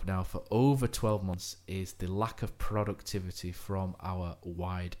about now for over 12 months is the lack of productivity from our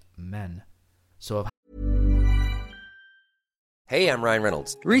wide men. So Hey, I'm Ryan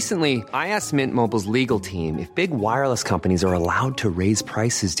Reynolds. Recently, I asked Mint Mobile's legal team if big wireless companies are allowed to raise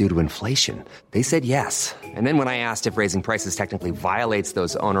prices due to inflation. They said yes. And then when I asked if raising prices technically violates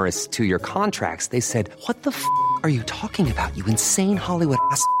those onerous 2-year contracts, they said, "What the f*** are you talking about, you insane Hollywood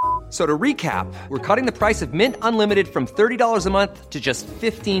ass?" So to recap, we're cutting the price of Mint Unlimited from $30 a month to just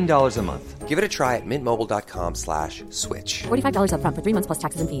 $15 a month. Give it a try at mintmobile.com/switch. $45 up front for 3 months plus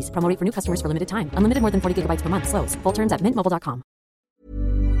taxes and fees. Promo rate for new customers for limited time. Unlimited more than 40 gigabytes per month. Slows full terms at mintmobile.com.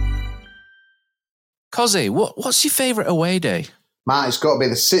 Cozzy, what's your favourite away day? Matt, it's got to be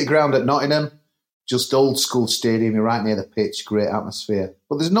the City Ground at Nottingham. Just old school stadium, you're right near the pitch, great atmosphere.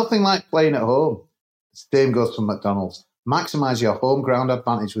 But there's nothing like playing at home. The same goes for McDonald's. Maximise your home ground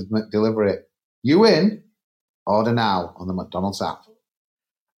advantage with McDelivery. You in? Order now on the McDonald's app.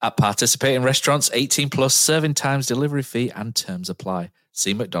 At participating restaurants, 18 plus, serving times, delivery fee and terms apply.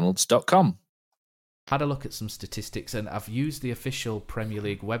 See mcdonalds.com. Had a look at some statistics, and I've used the official Premier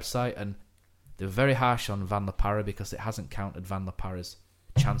League website, and they're very harsh on Van La Parra because it hasn't counted Van La Parra's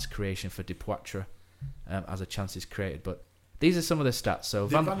chance creation for Depoitre as a chances created. But these are some of the stats. So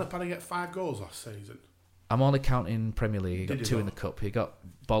Did Van La Parra get 5 goals last season? I'm only counting Premier League. He got 2 in the Cup. He got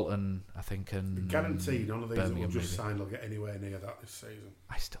Bolton, I think, and guaranteed none of these Birmingham, that we'll just maybe. sign will get anywhere near that this season.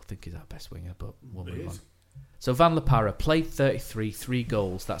 I still think he's our best winger, but we'll move on. Is. So Van La Parra played 33, 3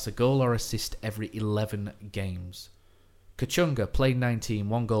 goals. That's a goal or assist every 11 games. Kachunga played 19,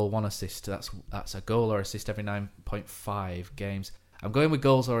 1 goal, 1 assist. That's a goal or assist every 9.5 games. I'm going with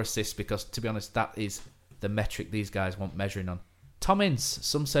goals or assists because, to be honest, that is the metric these guys want measuring on. Tom Ince,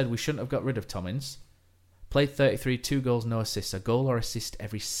 some said we shouldn't have got rid of Tom Ince. Played 33, 2 goals, no assists. A goal or assist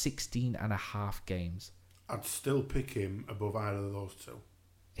every 16 and a half games. I'd still pick him above either of those two.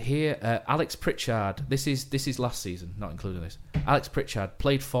 Here, Alex Pritchard. This is last season, not including this. Alex Pritchard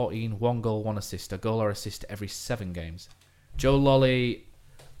played 14, 1 goal, 1 assist. A goal or assist every 7 games. Joe Lolly.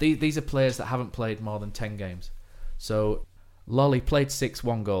 These are players that haven't played more than 10 games. So Lolly played 6,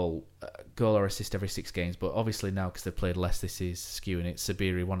 1 goal, goal or assist every 6 games. But obviously now, because they've played less, this is skewing it.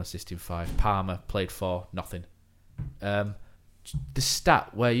 Sabiri, 1 assist in 5. Palmer played 4, nothing. The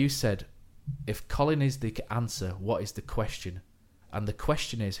stat where you said if Colin is the answer, what is the question? And the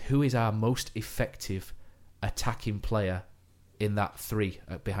question is, who is our most effective attacking player in that three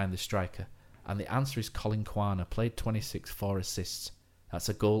behind the striker? And the answer is Colin Quaner. Played 26, 4 assists. That's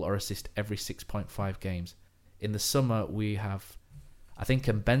a goal or assist every 6.5 games. In the summer, we have, I think,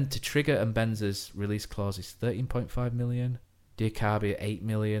 to trigger Mbenza's release clause is 13.5 million. Diakabi 8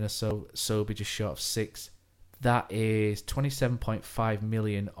 million or so. Sobe just short of 6. That is 27.5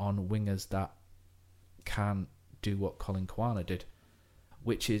 million on wingers that can do what Colin Quaner did,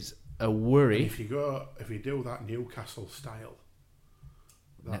 which is a worry. And if you do that Newcastle style,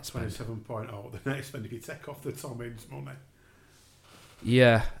 that's 27.0. The next spend if you take off the Tom Ince money.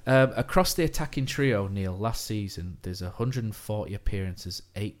 Yeah, across the attacking trio, Neil, last season there's 140 appearances,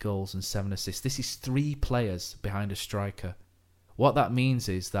 8 goals and 7 assists. This is 3 players behind a striker. What that means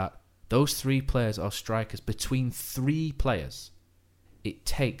is that those 3 players are strikers. Between 3 players, it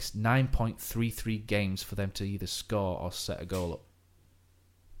takes 9.33 games for them to either score or set a goal up.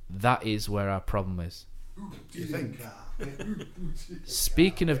 That is where our problem is. Do you think?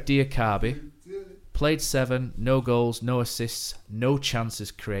 Speaking of Diakabi, played 7, no goals, no assists, no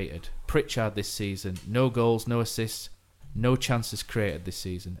chances created. Pritchard this season, no goals, no assists, no chances created this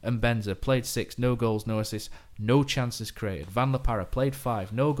season. Mbenza played 6, no goals, no assists, no chances created. Van La Parra played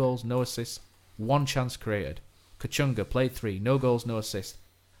 5, no goals, no assists, 1 chance created. Kachunga played 3, no goals, no assists,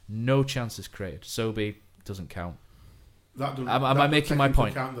 no chances created. Sobe doesn't count. Am I making my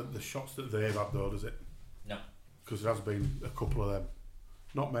point? Count the shots that they've had though, does it? No. Because there has been a couple of them.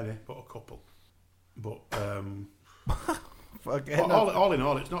 Not many, but a couple. But all in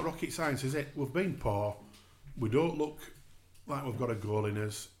all, it's not rocket science, is it? We've been poor. We don't look like we've got a goal in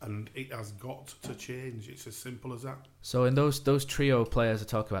us, and it has got to change. It's as simple as that. So in those trio players I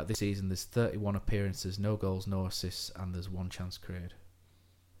talk about this season, there's 31 appearances, no goals, no assists, and there's 1 chance created.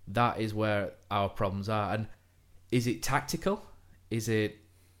 That is where our problems are. And is it tactical? Is it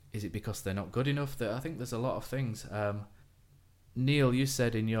because they're not good enough? I think there's a lot of things. Neil, you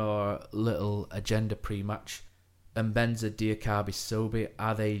said in your little agenda pre-match, Mbenza, Diakabi, Sobe,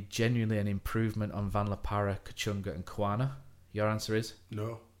 are they genuinely an improvement on Van La Parra, Kachunga and Quaner? Your answer is?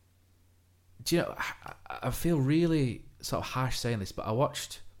 No. Do you know, I feel really sort of harsh saying this, but we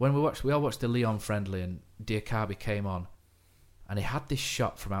all watched the Lyon friendly and Diakabi came on and he had this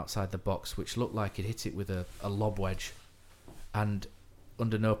shot from outside the box which looked like he'd hit it with a lob wedge and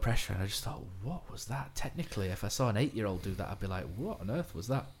under no pressure, and I just thought, what was that? Technically, if I saw an 8-year-old do that, I'd be like, what on earth was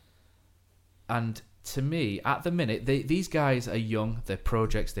that? And to me, at the minute, these guys are young, they're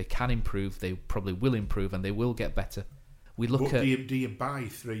projects, they can improve, they probably will improve, and they will get better. Do you buy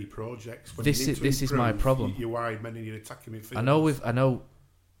 3 projects? When this is my problem. You wide men in your attacking midfield. I know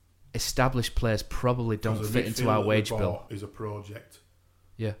established players probably don't fit into our wage bill. Is a project.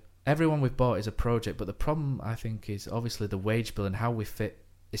 Yeah. Everyone we've bought is a project, but the problem, I think, is obviously the wage bill and how we fit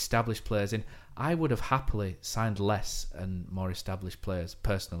established players in. I would have happily signed less and more established players,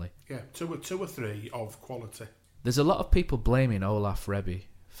 personally. Yeah, two or three of quality. There's a lot of people blaming Olaf Rebbe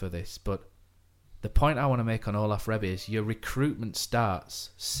for this, but the point I want to make on Olaf Rebbe is your recruitment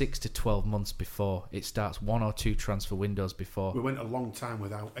starts 6 to 12 months before. It starts 1 or 2 transfer windows before. We went a long time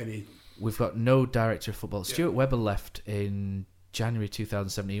without any... We've got no director of football. Yeah. Stuart Webber left in January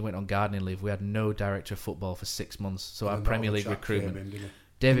 2017. He went on gardening leave. We had no director of football for 6 months. So our Premier League recruitment...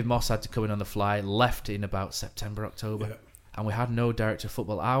 David Moss had to come in on the fly, left in about September, October. And we had no director of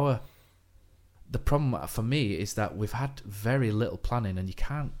football. The problem for me is that we've had very little planning, and you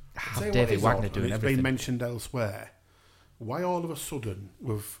can't have David Wagner doing everything. It's been mentioned elsewhere. Why all of a sudden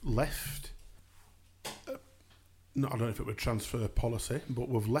we've left... I don't know if it were transfer policy, but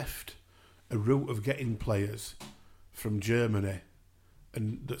we've left a route of getting players from Germany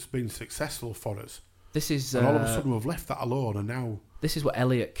and that's been successful for us. This is... and all of a sudden we've left that alone, and now... This is what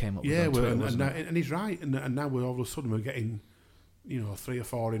Elliot came up with on Twitter, and he's right. And now we're all of a sudden we're getting, 3 or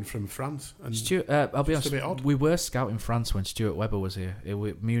 4 in from France. And Stuart, I'll be honest, we were scouting France when Stuart Webber was here.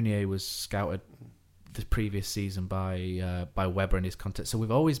 Meunier was scouted the previous season by Webber and his contact. So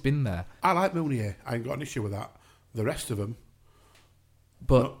we've always been there. I like Meunier. I ain't got an issue with that. The rest of them...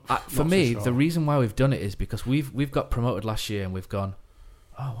 But for me, the reason why we've done it is because we've got promoted last year and we've gone...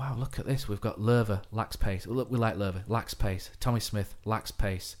 Oh, wow, look at this. We've got Lerver, lacks pace. Look, we like Lerver, lacks pace. Tommy Smith, lacks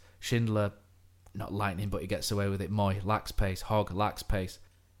pace. Schindler, not lightning, but he gets away with it. Moy, lacks pace. Hogg, lacks pace.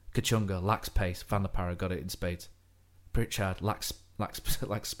 Kachunga, lacks pace. Van La Parra got it in spades. Pritchard, lacks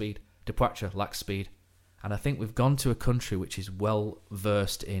speed. Depoitre, lacks speed. And I think we've gone to a country which is well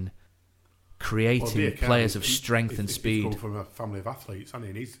versed in creating players of strength and speed. He's come from a family of athletes, and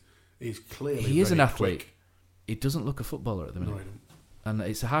he's clearly he is an athlete. Quick. He doesn't look a footballer at the minute. No, he don't. and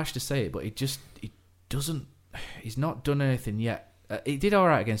it's harsh to say it, but he's not done anything yet. He did all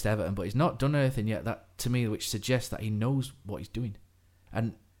right against Everton, but he's not done anything yet that to me which suggests that he knows what he's doing.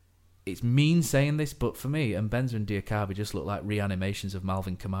 And it's mean saying this, but for me, Mbenza and Diakabi just look like reanimations of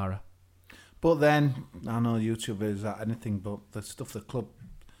Malvin Kamara. But then, I know YouTube is that anything but the stuff the club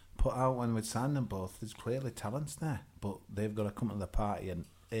put out when we signed them both, there's clearly talents there, but they've got to come to the party and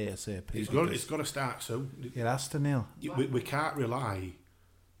ASAP. It's got to start soon. It has to, Neil. We can't rely,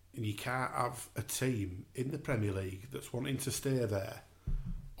 and you can't have a team in the Premier League that's wanting to stay there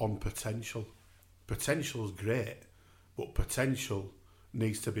on potential. Potential's great, but potential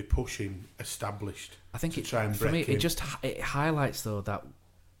needs to be pushing established. I think to try and for me, break in. it highlights though that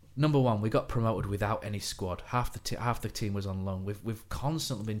number one, we got promoted without any squad. Half the team was on loan. We've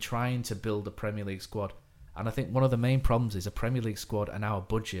constantly been trying to build a Premier League squad, and I think one of the main problems is a Premier League squad and our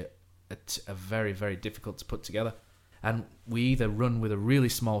budget are very, very difficult to put together. And we either run with a really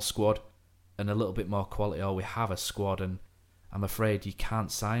small squad and a little bit more quality, or we have a squad, and I'm afraid you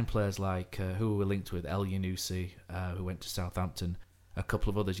can't sign players like who we're linked with, El Yunusi, who went to Southampton, a couple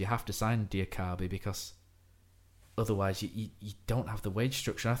of others. You have to sign Diakabi because otherwise you don't have the wage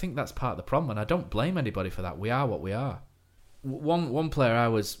structure. And I think that's part of the problem, and I don't blame anybody for that. We are what we are. One player I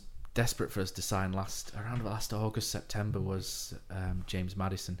was desperate for us to sign around last August, September was James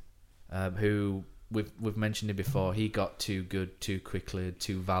Maddison, who we've mentioned him before. He got too good, too quickly,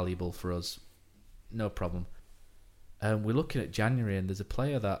 too valuable for us. No problem. We're looking at January, and there's a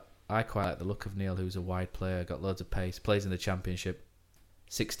player that I quite like the look of, Neil, who's a wide player, got loads of pace, plays in the Championship,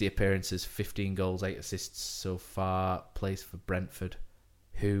 60 appearances, 15 goals, 8 assists so far, plays for Brentford,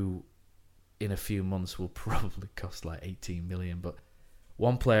 who in a few months will probably cost like 18 million. But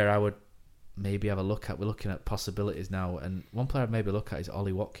one player I would maybe have a look at, we're looking at possibilities now, and one player I'd maybe look at is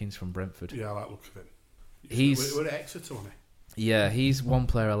Ollie Watkins from Brentford. Yeah, I like the look of him. We're at Exeter, wasn't he? Yeah, he's one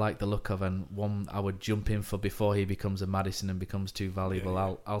player I like the look of, and one I would jump in for before he becomes a Maddison and becomes too valuable.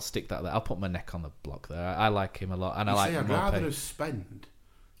 Yeah. I'll stick that there. I'll put my neck on the block there. I like him a lot, and I like him. I'd rather have spend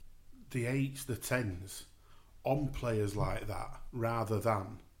the 8s, the 10s on players like that rather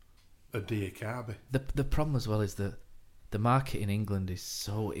than a Diakabi. The problem as well is that the market in England is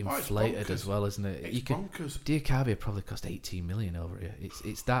so inflated as well, isn't it? It's bonkers. Diakabi probably cost 18 million over here.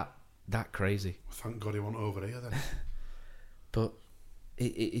 It's that crazy. Thank God he went over here then. But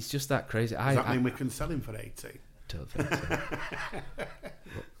it's just that crazy. Does that mean we can sell him for 18? Don't think so.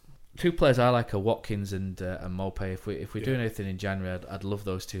 Two players I like are Watkins and Maupay. If we're doing anything in January, I'd love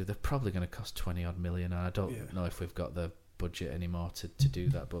those two. They're probably going to cost 20 odd million, and I don't know if we've got the budget anymore to do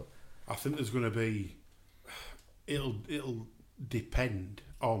that. But I think there's going to be. It'll depend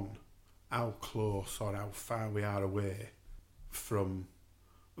on how close or how far we are away from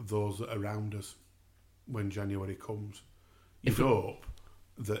those that are around us when January comes. You'd hope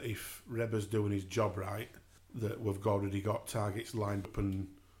that if Reba's doing his job right, that we've already got targets lined up and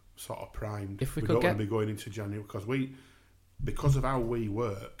sort of primed. If we don't want to be going into January because of how we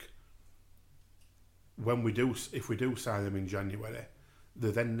work. If we do sign them in January,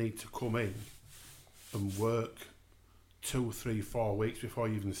 they then need to come in and work 2, 3, 4 weeks before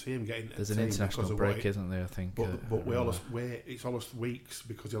you even see him getting. There's an international break, isn't there? I think. But we always wait. It's almost weeks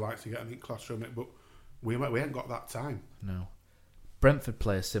because he likes to get in classroom. But we ain't got that time. No. Brentford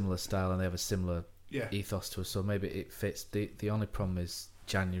play a similar style and they have a similar ethos to us, so maybe it fits. The only problem is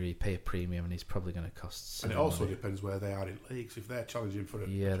January, pay a premium, and he's probably going to cost. And it also depends where they are in leagues. If they're challenging for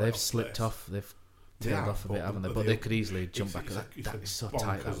they've slipped off. They've tailed off a bit, haven't they? But they could easily jump back. That is so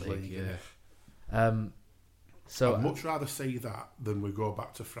tight, that league. Yeah. So I'd much rather see that than we go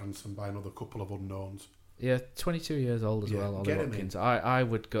back to France and buy another couple of unknowns. Yeah, 22 years old as well, Ollie Watkins. I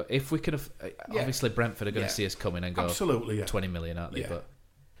would go if we could have. Obviously, Brentford are going to see us coming and go absolutely 20 million, aren't they? But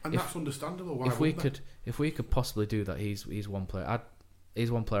that's understandable. Why if we could possibly do that, he's one player.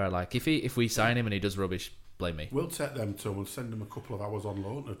 He's one player I like. If we sign him and he does rubbish, blame me. We'll take them to him and send him a couple of hours on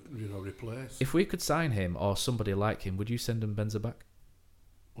loan to replace. If we could sign him or somebody like him, would you send Mbenza back?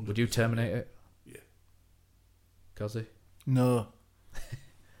 100%. Would you terminate it? Yeah. Cozzy? No.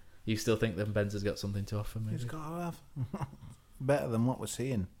 You still think that Mbenza's got something to offer? Maybe? He's got to have. Better than what we're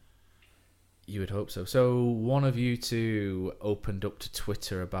seeing. You would hope so. So one of you two opened up to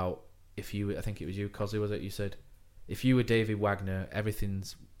Twitter about I think it was you, Cozzy, was it? You said, if you were David Wagner,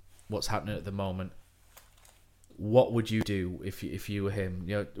 everything's what's happening at the moment, what would you do if you were him?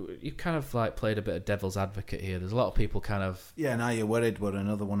 You know, you kind of like played a bit of devil's advocate here. There's a lot of people kind of... Yeah, now you're worried were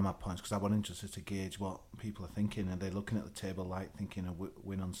another one of my points, because I was interested to gauge what people are thinking. Are they looking at the table like thinking a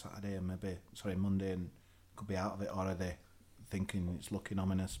win on Saturday and Monday and could be out of it, or are they thinking it's looking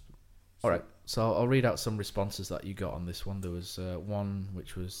ominous? All right, so I'll read out some responses that you got on this one. There was one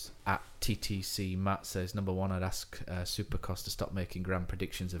which was at TTC. Matt says, number one, I'd ask Supercos to stop making grand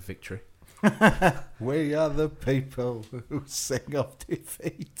predictions of victory. We are the people who sing of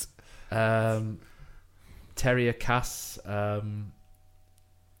defeat. Terrier Cass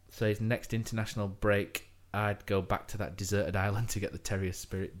says, next international break, I'd go back to that deserted island to get the Terrier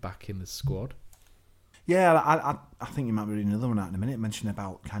spirit back in the squad. Yeah, I think you might be reading another one out in a minute, mentioning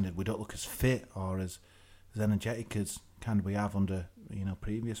about kind of we don't look as fit or as energetic as kind of we have under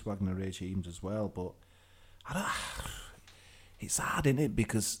previous Wagner regimes as well. But it's hard, isn't it?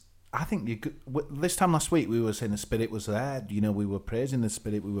 Because I think this time last week we were saying the spirit was there. We were praising the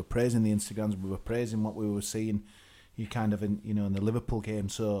spirit, we were praising the Instagrams, we were praising what we were seeing. You kind of in the Liverpool game.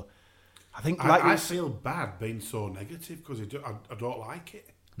 So I think I feel bad being so negative because I don't like it.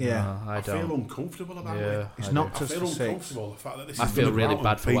 Yeah, no, I feel uncomfortable about it. It's not I just feel the uncomfortable the fact that this I is feel really about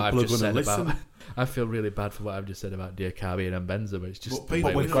bad for what I've just said listen. about. I feel really bad for what I've just said about Diakabi and Benza, but it's just.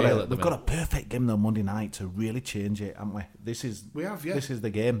 But we've got a perfect game though Monday night to really change it, haven't we? This is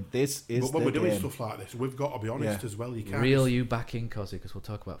the game. This is. But when we're doing stuff like this, we've got to be honest as well. You can't reel you back in, Cozzy, because we'll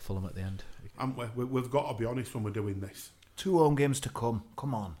talk about Fulham at the end. We've got to be honest when we're doing this. 2 home games to come.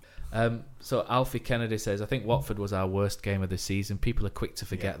 Come on. So Alfie Kennedy says, I think Watford was our worst game of the season. People are quick to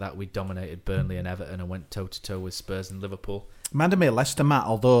forget that we dominated Burnley and Everton and went toe-to-toe with Spurs and Liverpool. Reminded me of Leicester, Matt,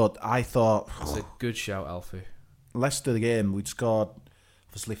 although I thought... That's a good shout, Alfie. Leicester, the game, we'd scored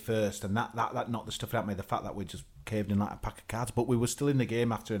obviously first, and that knocked the stuff out of me, the fact that we just caved in like a pack of cards, but we were still in the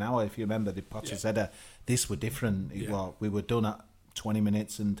game after an hour, if you remember. The Potter's header, this were different. We were done at 20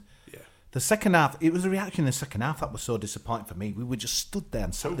 minutes, and... The second half, it was a reaction in the second half that was so disappointing for me. We were just stood there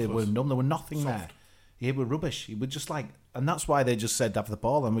and sat there. We were numb. There was nothing there. Yeah, we were rubbish. It was just like, and that's why they just said have the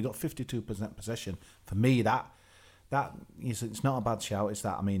ball, and we got 52% possession. For me, that it's not a bad shout. It's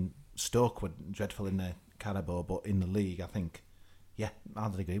that, I mean, Stoke were dreadful in the Carabao, but in the league, I think,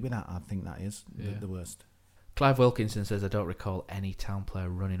 I'd agree with that. I think that is the worst. Clive Wilkinson says, I don't recall any Town player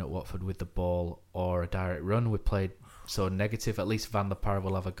running at Watford with the ball or a direct run. We played so negative. At least Van der Parra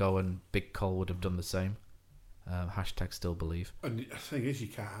will have a go, and Big Cole would have done the same. Hashtag still believe. And the thing is, you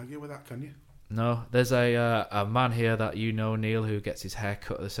can't argue with that, can you? No, there's a man here that you know, Neil, who gets his hair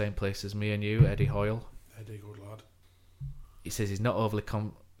cut at the same place as me and you, Eddie Hoyle. Eddie, good lad. He says he's not overly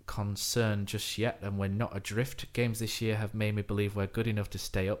concerned just yet, and we're not adrift. Games this year have made me believe we're good enough to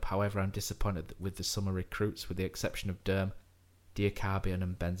stay up. However, I'm disappointed with the summer recruits, with the exception of Durm. Diakabi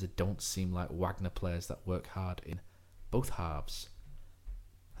and Benza don't seem like Wagner players that work hard in both halves.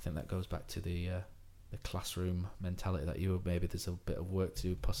 I think that goes back to the classroom mentality that maybe there's a bit of work to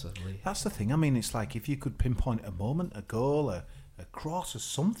do possibly. That's the thing. I mean, it's like if you could pinpoint a moment, a goal, a cross or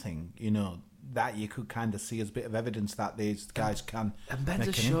something, that you could kind of see as a bit of evidence that these guys can. And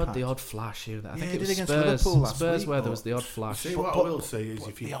Benza showed the odd flash here. I think it was against Spurs, Liverpool last Spurs week, where there was the odd flash. See, what I will say is,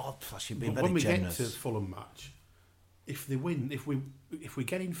 the odd flash, you'd be when very we generous. get to the Fulham match, if they win, if we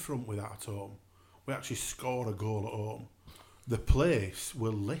get in front with that at home, we actually score a goal at home, the place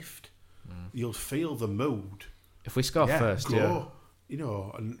will lift. You'll feel the mood. If we score first, and what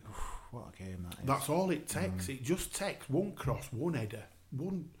a game that is. That's all it takes. It just takes one cross, one header,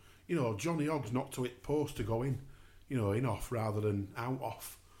 one. Johnny Oggs not to hit post to go in, in off rather than out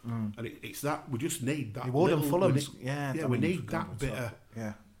off. And it's that we just need that. Fulham, we need that bit of.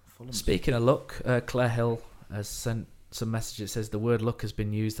 Yeah. Fulham. Speaking of luck, Claire Hill has sent some message. It says the word luck has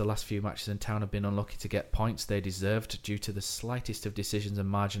been used the last few matches, and Town have been unlucky to get points they deserved due to the slightest of decisions and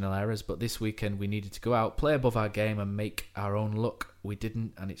marginal errors. But this weekend we needed to go out, play above our game, and make our own luck. We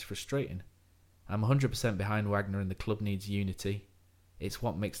didn't, and it's frustrating. I'm 100% behind Wagner, and the club needs unity. It's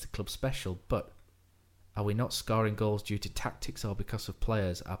what makes the club special, but are we not scoring goals due to tactics or because of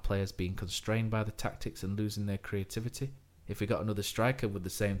players? Are players being constrained by the tactics and losing their creativity? If we got another striker, would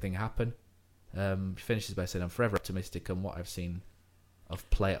the same thing happen? Finishes by saying, I'm forever optimistic, and what I've seen of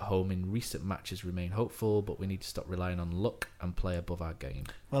play at home in recent matches remain hopeful, but we need to stop relying on luck and play above our game.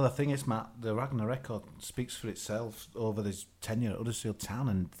 Well, the thing is, Matt, the Wagner record speaks for itself over this tenure at Huddersfield Town,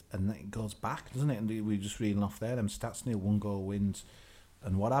 and it goes back, doesn't it? And we're just reading off there, them stats, Neil, 1 goal wins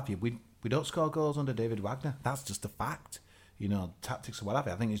and what have you. We don't score goals under David Wagner. That's just a fact. Tactics or what have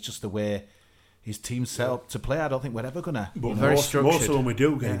you. I think it's just the way his team's set up to play. I don't think we're ever going to... But most of when we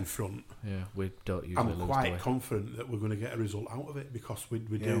do get in front, we don't usually I'm quite confident that we're going to get a result out of it, because we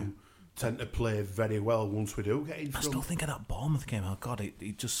do tend to play very well once we do get in front. I still think of that Bournemouth game. Oh, God,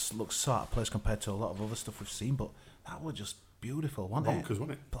 it just looks so out of place compared to a lot of other stuff we've seen, but that was just beautiful, wasn't it? Bonkers,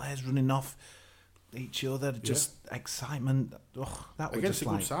 wasn't it? Players running off each other, just excitement. Oh, that was against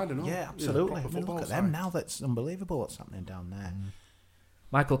just a good side, yeah, absolutely. Look at them now. That's unbelievable what's happening down there.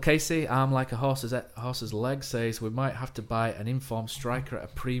 Michael Casey, arm like a horse's leg, says we might have to buy an informed striker at a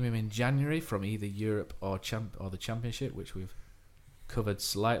premium in January from either Europe or the Championship, which we've covered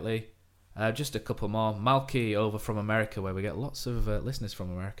slightly. Just a couple more. Malky over from America, where we get lots of listeners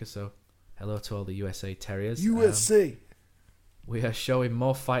from America, so hello to all the USA Terriers. USA! We are showing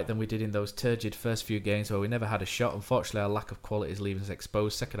more fight than we did in those turgid first few games where we never had a shot. Unfortunately, our lack of quality is leaving us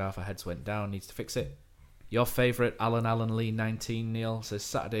exposed. Second half, our heads went down. Needs to fix it. Your favourite, Allen Lee 19, Neil, says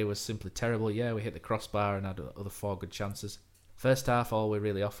Saturday was simply terrible. Yeah, we hit the crossbar and had other 4 good chances. First half, all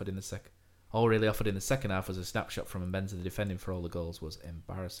really offered in the second half was a snapshot from Mbenza. The defending for all the goals was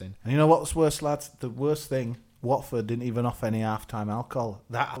embarrassing. And you know what's worse, lads? The worst thing, Watford didn't even offer any half-time alcohol.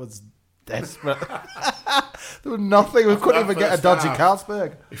 That was desperate. There was nothing. We couldn't even get a dodgy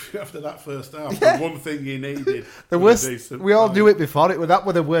Carlsberg. After that first half, the one thing you needed. The worst. We all knew it before. That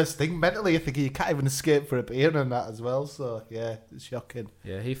was the worst thing. Mentally, you think you can't even escape for a beer and that as well. So yeah, it's shocking.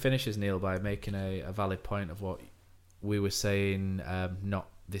 Yeah, he finishes, Neil, by making a valid point of what we were saying. Not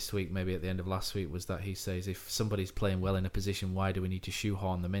this week, maybe at the end of last week, was that he says if somebody's playing well in a position, why do we need to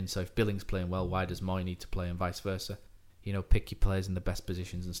shoehorn them in? So if Billing's playing well, why does Moy need to play, and vice versa? Pick your players in the best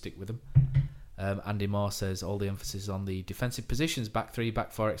positions and stick with them. Andy Moore says all the emphasis on the defensive positions, back 3,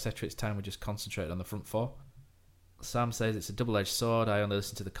 back 4, etc. It's time we just concentrate on the front 4. Sam says it's a double-edged sword. I only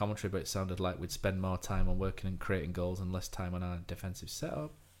listened to the commentary, but it sounded like we'd spend more time on working and creating goals and less time on our defensive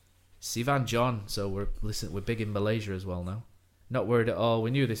setup. Sivan John, so we're big in Malaysia as well now. Not worried at all. We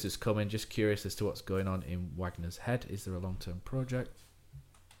knew this was coming. Just curious as to what's going on in Wagner's head. Is there a long-term project?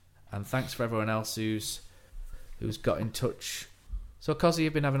 And thanks for everyone else who's got in touch. So, Cozzy,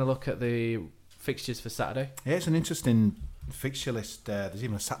 you've been having a look at the fixtures for Saturday. Yeah, it's an interesting fixture list. There's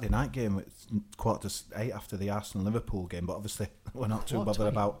even a Saturday night game at 8:15 after the Arsenal-Liverpool game, but obviously we're not too bothered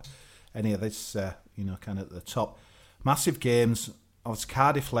about any of this, kind of at the top. Massive games. Obviously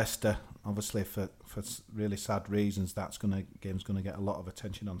Cardiff-Leicester, obviously for really sad reasons, game's going to get a lot of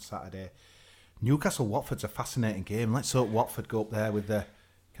attention on Saturday. Newcastle-Watford's a fascinating game. Let's hope Watford go up there with the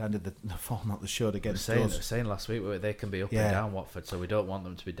format they showed against us. They were saying last week they can be up and down, Watford, so we don't want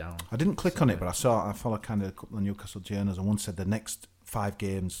them to be down. I didn't click on it, but I follow kind of a couple of Newcastle journals, and one said the next 5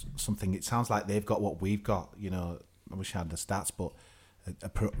 games, it sounds like they've got what we've got. I wish I had the stats, but a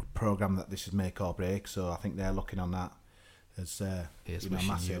programme that this is make or break, so I think they're looking on that as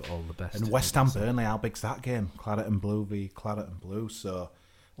massive. You all the best. And West Ham Burnley, how big's that game? Claret and Blue v Claret and Blue, so...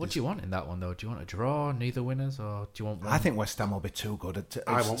 What do you want in that one, though? Do you want a draw, neither winners, or do you want one? I think West Ham will be too good.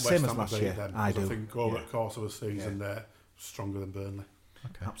 I want same West as Ham to beat them. I do. I think over the course of the season, they're stronger than Burnley.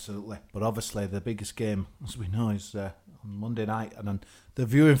 Okay. Absolutely. But obviously, the biggest game, as we know, is on Monday night. And then the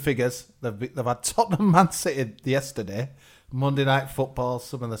viewing figures, they've had Tottenham Man City yesterday. Monday night football,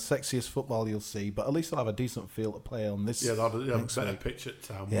 some of the sexiest football you'll see, but at least they'll have a decent feel to play on this. Yeah, they'll have a better pitch at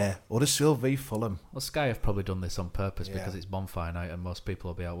town. Yeah, Huddersfield v Fulham. Well, Sky have probably done this on purpose because it's bonfire night and most people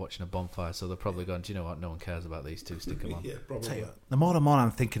will be out watching a bonfire, so they're probably going, do you know what, no one cares about these two, stick them on. Yeah, probably. The more and more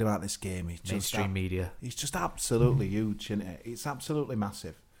I'm thinking about this game, mainstream media. It's just absolutely huge, isn't it? It's absolutely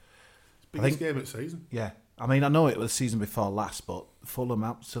massive. It's the biggest game of the season. Yeah. I mean, I know it was the season before last, but Fulham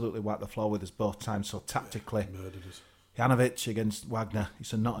absolutely wiped the floor with us both times, so tactically... Murdered us. Janovic against Wagner,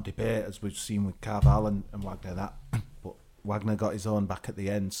 it's not a debate as we've seen with Carvalho and Wagner, but Wagner got his own back at the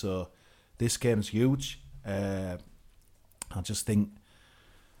end, so this game's huge. I just think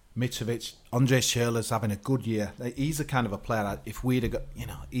Mitrovic, Andre Schürrle's having a good year. He's the kind of a player, if we'd have got,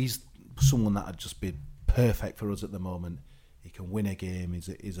 he's someone that would just be perfect for us at the moment. He can win a game,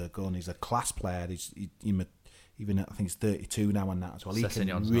 he's a gun, he's a class player, even I think he's 32 now and that as well. He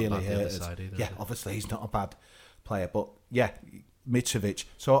can really hurt us. Yeah, obviously he's not a bad player, but yeah, Mitrovic.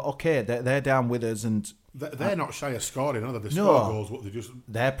 So okay, they're down with us, and they're not shy of scoring, are they? They score goals, but they just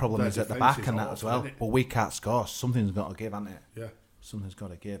their problem is at the back and that as well. But we can't score. Something's got to give, hasn't it? Yeah, something's got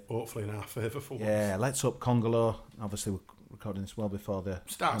to give. Hopefully in our favour for once. Yeah, let's hope Congolo. Obviously, we're recording this well before the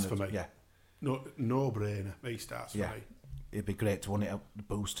starts for me. Yeah, no brainer. He starts for me. It'd be great to run it up the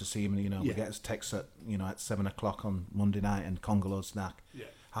boost to see him. We get his text at at 7:00 on Monday night and Congolo's snack. Yeah.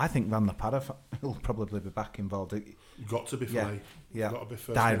 I think Van der Padde will probably be back involved. Got to be for me. Yeah, got to be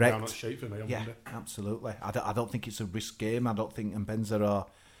first direct. Down that shape for me on Monday. Absolutely. I don't think it's a risk game. I don't think Mbenza or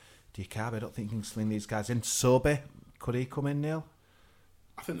Diakabi, I don't think he can sling these guys in. Sobe, could he come in, Neil?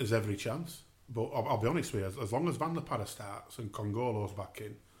 I think there's every chance. But I'll be honest with you, as long as Van der Padde starts and Congolo's back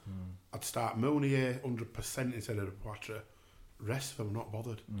in, I'd start Mounier 100% instead of Poitre. Rest of them not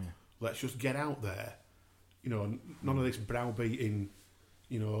bothered. Yeah. Let's just get out there. None of this browbeating.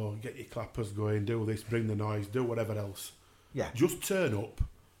 Get your clappers going, do this, bring the noise, do whatever else. Yeah. Just turn up,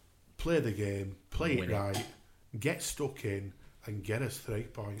 play the game, play it right, get stuck in, and get us 3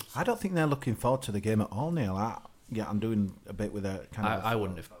 points. I don't think they're looking forward to the game at all, Neil. I'm doing a bit with a kind of... I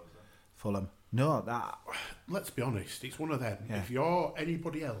wouldn't if I was them. Fulham. No, that... Let's be honest, it's one of them. Yeah. If you're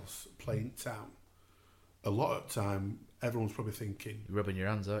anybody else playing Town, a lot of the time, everyone's probably thinking... You're rubbing your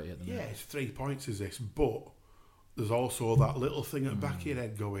hands, aren't you? At the minute? It's 3 points is this, but there's also that little thing at the back of your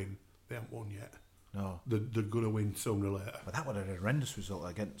head going, they haven't won yet. No. They're going to win sooner or later. But that would have been a horrendous result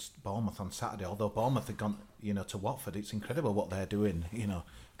against Bournemouth on Saturday. Although Bournemouth had gone, to Watford, it's incredible what they're doing.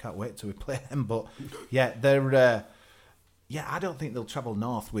 Can't wait till we play them. But yeah, they're. I don't think they'll travel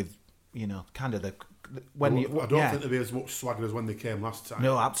north with, kind of the. I don't think there'll be as much swagger as when they came last time.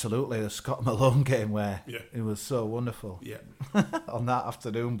 No, absolutely. The Scott Malone game where Yeah. it was so wonderful. Yeah. On that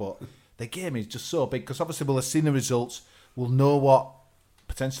afternoon, but the game is just so big because obviously we'll have seen the results. We'll know what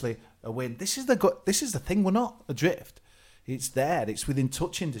potentially a win. This is the thing. We're not adrift. It's there. It's within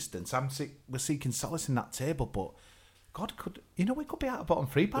touching distance. We're seeking solace in that table, but God we could be out of bottom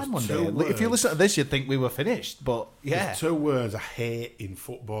 3 by Monday. If you listen to this, you'd think we were finished. But yeah, there's 2 words I hate in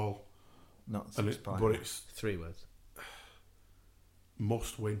football. Not but it's 3 words.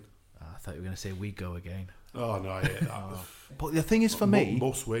 Must win. I thought you were going to say we go again. Oh no, I hate that. But the thing is, for me,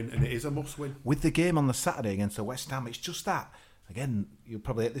 must win, and it is a must win. With the game on the Saturday against the West Ham, it's just that. Again, you'll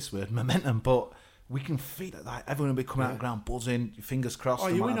probably hate this word, momentum, but we can feel it. Like everyone will be coming out of the ground, buzzing, fingers crossed. Oh,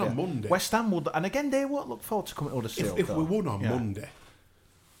 you win on Monday. West Ham would, and again, they won't look forward to coming to Huddersfield. If we won on Monday,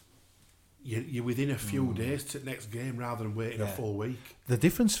 you're within a few days to the next game rather than waiting a full week. The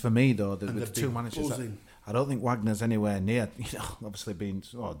difference for me, though, with the 2 big managers, buzzing. I don't think Wagner's anywhere near. Obviously,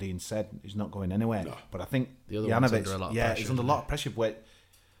 Dean said he's not going anywhere. No. But I think the other one's under a lot of pressure. He's under a lot of pressure. But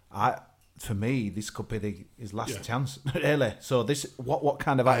for me, this could be his last chance, really. So this, what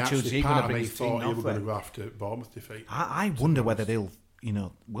kind of attitude is he going to bring his team off? He going to go after Bournemouth defeat. I wonder whether they'll.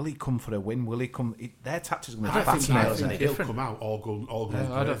 Will he come for a win? Will he come? Their tactics are going to be fascinating. I think he'll come out all good.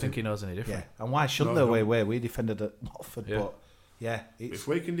 I don't think he knows any different. Yeah. And why shouldn't they? Where we defended at Watford, but if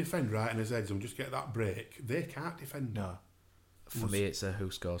we can defend right in his heads and just get that break, they can't defend. No. For me, it's who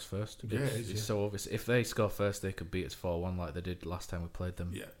scores first. Yeah, it's so obvious. If they score first, they could beat us 4-1 like they did last time we played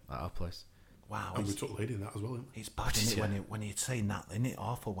them at our place. Wow. And we took lead in that as well. It's bad, isn't it, when you're saying that? Isn't it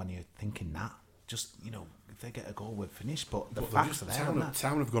awful when you're thinking that? Just, if they get a goal, we're finished. But the facts are there.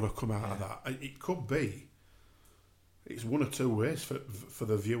 Town have got to come out of that. It could be. It's one of 2 ways for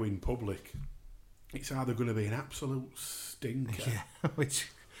the viewing public. It's either going to be an absolute stinker.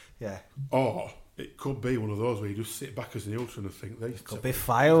 Or it could be one of those where you just sit back as an ultra and think these could be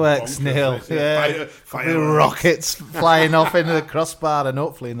fireworks, Neil. Could be rockets flying off into the crossbar and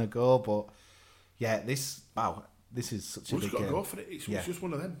hopefully in the goal. But this is such a big game. We've got to go for it. It's just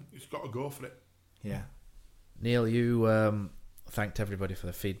one of them. It's got to go for it. Yeah. Neil, you thanked everybody for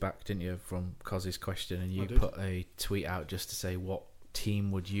the feedback, didn't you, from Cozzy's question, and you put a tweet out just to say what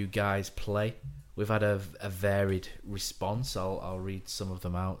team would you guys play. We've had a varied response. I'll read some of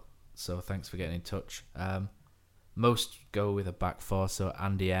them out. So thanks for getting in touch. Most go with a back 4. So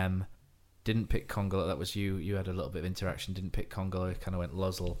Andy M didn't pick Congolo. That was you. You had a little bit of interaction. Didn't pick Congolo. Kind of went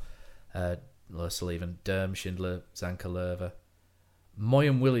Lozel, even Derm, Schindler, Zanka, Lerver.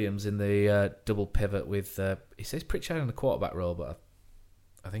 Moyen Williams in the double pivot with he says Pritchard in the quarterback role, but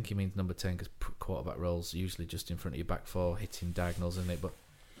I think he means number 10 because quarterback roles usually just in front of your back 4 hitting diagonals, isn't it? But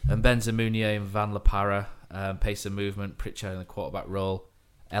and Benza Mounier and Van La Parra, pace of movement, Pritchard in the quarterback role.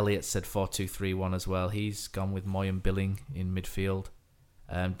 Elliot said 4-2-3-1 as well. He's gone with Moyen Billing in midfield.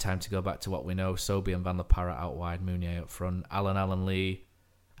 Time to go back to what we know. Sobey and Van La Parra out wide, Mounier up front. Alan Lee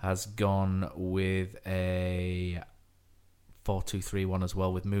has gone with a 4-2-3-1 as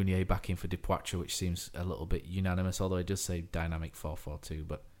well, with Mounier back in for Depoitre, which seems a little bit unanimous, although it does say dynamic 4-4-2,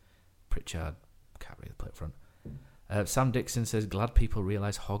 but Pritchard can't really play up front. Sam Dixon says, glad people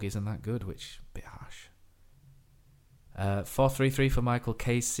realise Hogg isn't that good, which is a bit harsh. 4-3-3 for Michael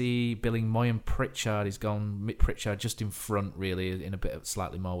Casey. Billing Moyen Pritchard. He's gone Pritchard just in front, really, in a bit of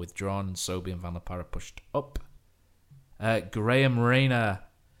slightly more withdrawn. Sobey and Van La Parra pushed up. Graham Rayner.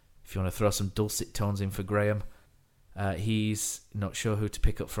 If you want to throw some dulcet tones in for Graham. He's not sure who to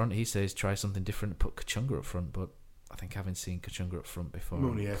pick up front. He says try something different and put Kachunga up front, but I think having seen Kachunga up front before,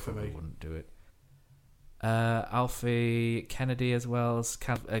 Mounier for me wouldn't do it. Alfie Kennedy as well as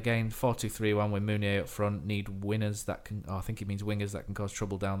again 4-2-3-1 with Mounier up front. Need winners that can. I think he means wingers that can cause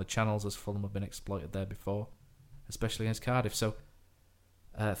trouble down the channels, as Fulham have been exploited there before, especially against Cardiff. So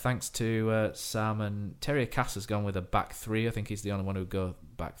thanks to Sam, and Terry Cass has gone with a back 3. I think he's the only one who go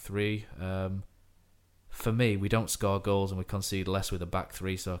back 3. For me, we don't score goals and we concede less with a back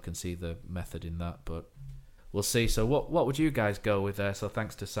 3, so I can see the method in that. But we'll see. So what would you guys go with there? So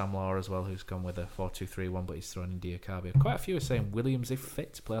thanks to Sam Law as well, who's gone with a 4-2-3-1, but he's thrown in Diakabi. Quite a few are saying Williams, if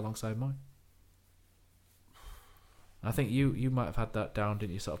fit, to play alongside Moy. I think you might have had that down,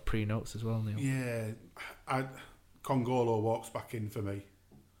 didn't you? Sort of pre-notes as well, Neil. Yeah, Congolo walks back in for me.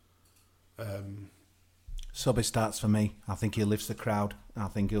 Subby starts for me. I think he lifts the crowd. I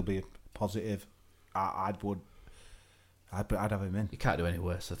think he'll be positive. I'd have him in. You can't do any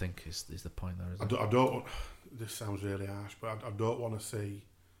worse, I think, is the point there, isn't it? I don't. This sounds really harsh, but I don't want to see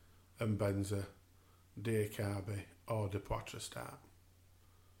Mbenza, Diakabi or De Poitre start.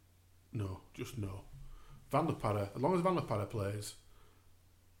 No, just no. Van der Parra, as long as Van der Parra plays,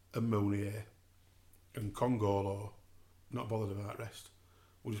 and Mounier and Congolo, not bothered about rest.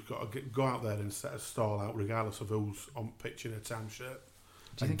 We just got to go out there and set a stall out, regardless of who's on pitch in a Tam shirt.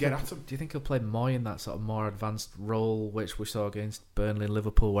 Do you think he'll play Moy in that sort of more advanced role, which we saw against Burnley and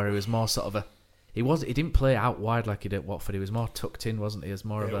Liverpool, where he was more sort of he didn't play out wide like he did at Watford. He was more tucked in, wasn't he? As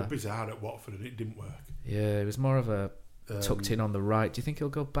more of it was bizarre at Watford, and it didn't work. Yeah, it was more of a tucked in on the right. Do you think he'll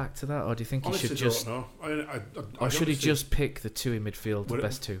go back to that, or do you think he should just? Don't know. Or should he just pick the two in midfield, the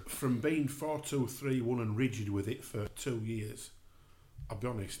best two? From being 4-2-3-1 and rigid with it for 2 years, I'll be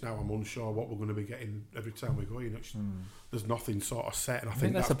honest. Now I'm unsure what we're going to be getting every time we go in. There's nothing sort of set, and I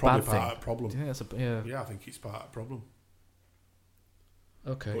think that's a probably bad part thing. of the problem. Do you think that's Yeah, I think it's part of the problem.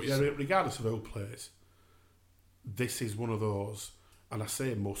 Okay. But yeah, regardless of who plays, this is one of those, and I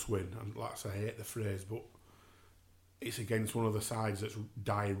say must win, and like I say, I hate the phrase, but it's against one of the sides that's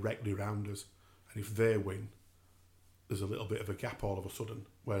directly around us, and if they win, there's a little bit of a gap all of a sudden,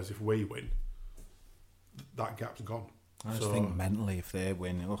 whereas if we win, that gap's gone. I just think mentally, if they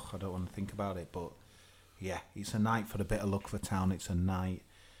win, I don't want to think about it, but yeah, it's a night for a bit of luck for Town. It's a night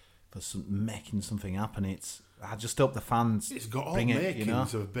for making something happen. I just hope the fans it's got all bring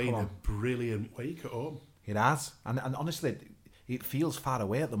makings of being a brilliant week at home. It has, and honestly, it feels far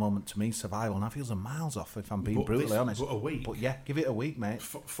away at the moment to me, survival, and I feel miles off if I'm being brutally honest. But a week. But yeah, give it a week, mate.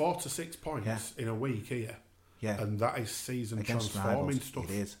 4 to 6 points in a week here. Yeah. And that is season against transforming rivals. stuff.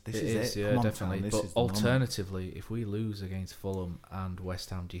 It is. This it is it. Yeah, Come on, definitely. Town. But alternatively, if we lose against Fulham and West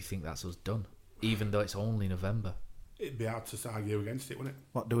Ham, do you think that's us done? Even though it's only November. It'd be hard to argue against it, wouldn't it?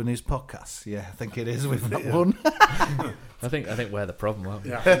 What, doing these podcasts? Yeah, I think it is. We've not won. I think we're the problem, aren't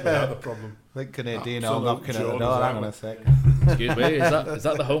we? Yeah, I think we are the problem. I think Canadian are knocking at the door. Hang on a sec. Excuse me, is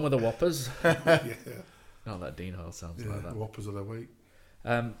that the home of the Whoppers? Yeah. Not that Dean Hall sounds like that. Whoppers of the week.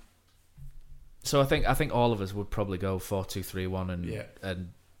 So I think all of us would probably go 4-2-3-1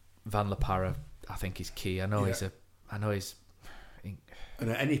 and Van La Parra. I think is key. I know he's. And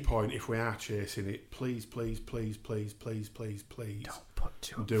at any point, if we are chasing it, please, don't put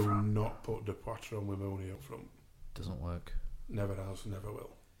two up do front. not put De Poitre on with Mooney up front. Doesn't work. Never has, never will.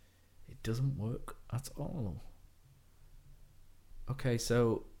 It doesn't work at all. Okay,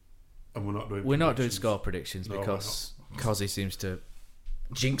 so and we're not doing score predictions because Cozzy seems to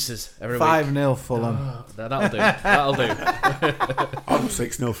jinx us every 5-0 Fulham. That'll do. That'll do. I'm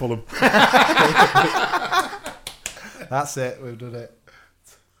 6-0 Fulham. That's it. We've done it.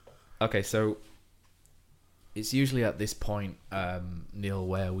 Okay, so it's usually at this point, Neil,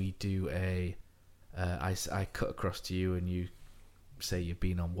 where we do I cut across to you and you say you've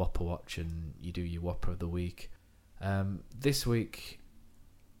been on Whopper Watch and you do your Whopper of the week. This week,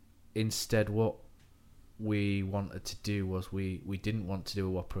 instead, what we wanted to do was we didn't want to do a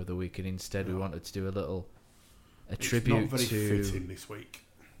Whopper of the week, and instead we wanted to do a tribute not very to fitting this week.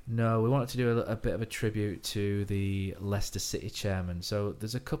 No, we wanted to do a bit of a tribute to the Leicester City chairman. So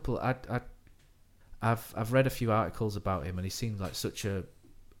there's a couple. I've read a few articles about him, and he seems like such a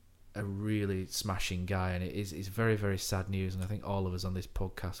really smashing guy, and it's very, very sad news. And I think all of us on this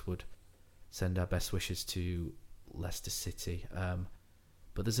podcast would send our best wishes to Leicester City.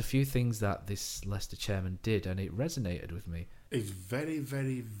 But there's a few things that this Leicester chairman did, and it resonated with me. It's very,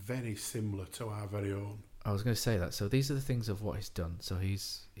 very, very similar to our very own. I was going to say that. So these are the things of what he's done. So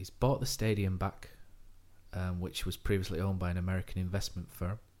he's bought the stadium back, which was previously owned by an American investment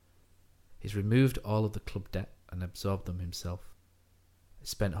firm. He's removed all of the club debt and absorbed them himself. He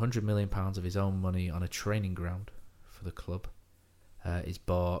spent £100 million of his own money on a training ground for the club. He's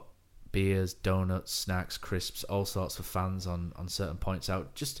bought beers, donuts, snacks, crisps, all sorts for fans on certain points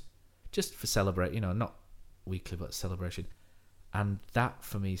out, just for celebrate, not weekly but celebration. And that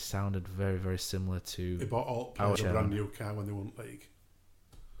for me sounded very, very similar to he bought all players a brand new car when they won league,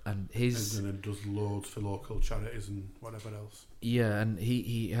 and then does loads for local charities and whatever else. Yeah, and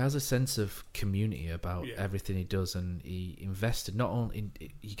he has a sense of community about everything he does, and he invested not only in.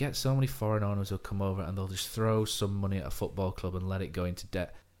 You get so many foreign owners who'll come over and they'll just throw some money at a football club and let it go into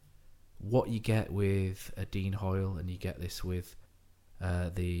debt. what you get with a Dean Hoyle, and you get this with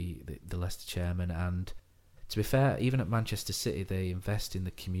the Leicester chairman. And to be fair, even at Manchester City, they invest in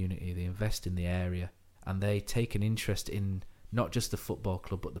the community, they invest in the area, and they take an interest in not just the football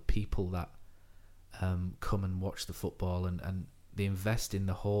club, but the people that come and watch the football, and they invest in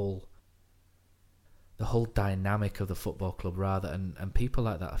the whole dynamic of the football club, rather. And people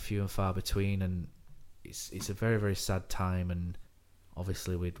like that are few and far between, and it's a very, very sad time. And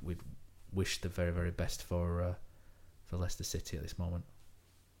obviously, we'd wish the very, very best for Leicester City at this moment.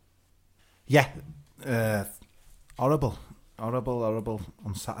 Yeah, horrible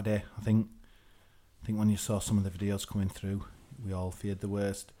on Saturday. I think when you saw some of the videos coming through, we all feared the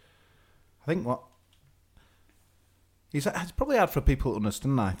worst. I think it's probably hard for people to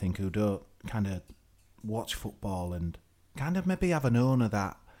understand, I think, who don't kind of watch football and kind of maybe have an owner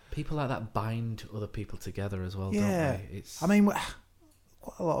that... People like that bind other people together as well, yeah. Don't they? I mean,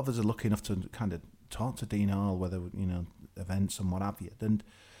 quite a lot of us are lucky enough to kind of talk to Dean Hall, whether, events and what have you. And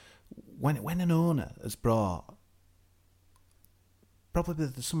when an owner has brought probably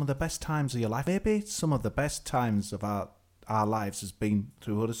some of the best times of your life, maybe some of the best times of our lives has been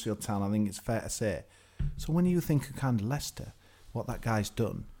through Huddersfield Town, I think it's fair to say. So when you think of kind of Leicester, what that guy's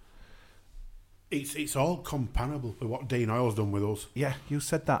done... It's all comparable with what Dean Hoyle's done with us. Yeah, you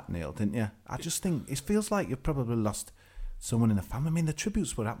said that, Neil, didn't you? I just think it feels like you've probably lost someone in the family. I mean, the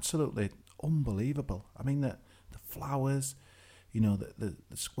tributes were absolutely unbelievable. I mean, the flowers, the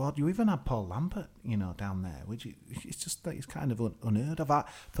squad. You even had Paul Lambert, down there. It's just that it's kind of unheard of.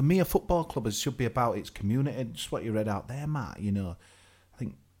 For me, a football club should be about its community. Just what you read out there, Matt. I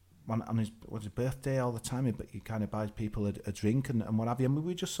think on his birthday all the time, but he kind of buys people a drink and what have you. I mean,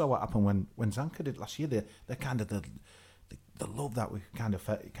 we just saw what happened when Zanka did last year. The kind of the love that we kind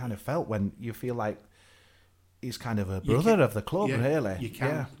of felt when you feel like he's kind of a brother of the club, really.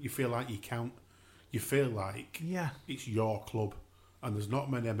 You feel like you count. You feel like it's your club, and there's not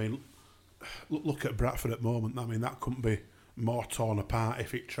many. I mean, look at Bradford at the moment. I mean, that couldn't be more torn apart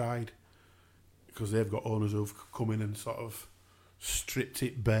if it tried, because they've got owners who've come in and sort of stripped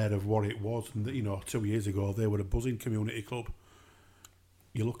it bare of what it was. And 2 years ago they were a buzzing community club.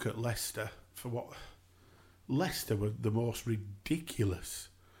 You look at Leicester, Leicester were the most ridiculous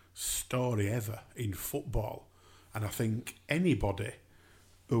story ever in football, and I think anybody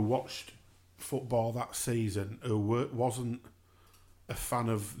who watched football that season who wasn't a fan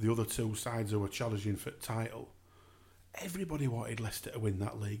of the other two sides who were challenging for the title, everybody wanted Leicester to win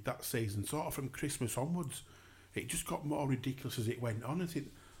that league that season. Sort of from Christmas onwards, it just got more ridiculous as it went on. I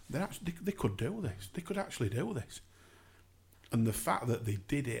think they could do this. They could actually do this. And the fact that they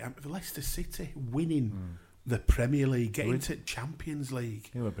did it, Leicester City winning the Premier League, getting to Champions League.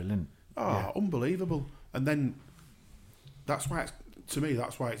 They were brilliant. Unbelievable. And then that's why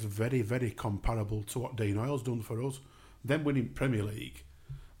it's very, very comparable to what Dean Hoyle's done for us. Them winning Premier League,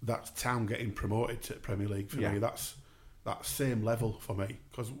 that's Town getting promoted to Premier League for me. That's that same level for me,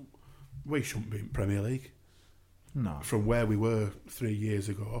 because we shouldn't be in Premier League. No. From where we were 3 years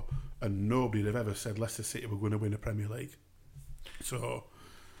ago, and nobody would have ever said Leicester City were going to win a Premier League. So,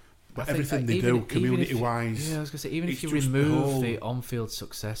 but everything they do, community-wise... I was going to say, even if you remove the on-field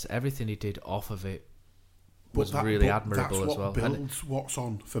success, everything he did off of it was really admirable as well. That's what builds what's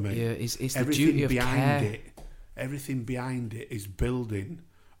on for me. Yeah, it's the duty of care. Everything behind it is building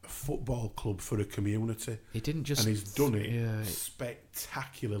a football club for a community. He didn't just... And he's done it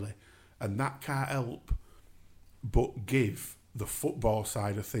spectacularly. And that can't help but give the football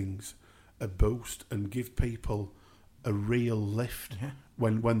side of things a boost and give people a real lift. Yeah.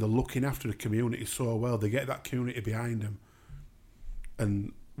 When they're looking after the community so well, they get that community behind them.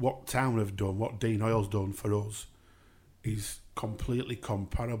 And what Town have done, what Dean Hoyle's done for us, is completely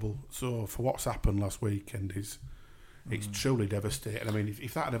comparable. So for what's happened last weekend, it's truly devastating. I mean,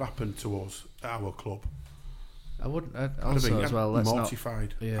 if that had happened to us at our club, I wouldn't. I'd have been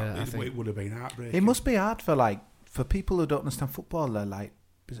mortified. Yeah, it would have been heartbreaking. It must be hard for people who don't understand football. They're like,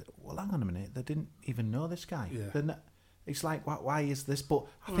 well, hang on a minute, they didn't even know this guy. Yeah. It's like, why is this? But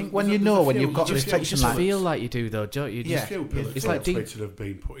I think when you've got this restriction, you just feel like you do, though, don't you? It's like Twitter have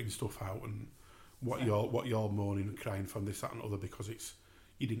been putting stuff out and what you're moaning and crying from this, that, and other because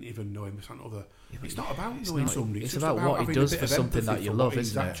you didn't even know him, this, that, and other. It's not about knowing somebody. It's about what he does for something that you love,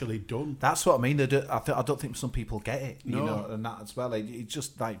 isn't it? Actually done. That's what I mean. I don't think some people get it, and that as well. It's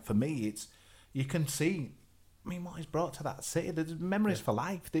just like, for me, it's you can see. I mean, what he's brought to that city, the memories for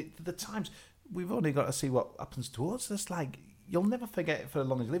life. The times we've only got to see what happens to us. It's like you'll never forget it for as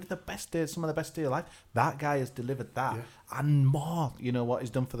long as you live. The best days, some of the best days of life. That guy has delivered that and more. What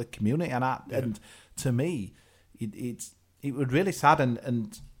he's done for the community, and to me, it's it was really sad.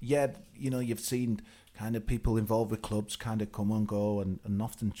 And yeah, you've seen kind of people involved with clubs kind of come and go and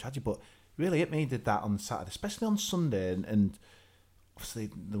often tragic, but really it did that on Saturday, especially on Sunday, and obviously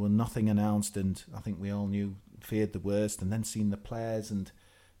there was nothing announced, and I think we all feared the worst, and then seeing the players and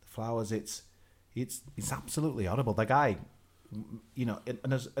the flowers, it's absolutely horrible. The guy,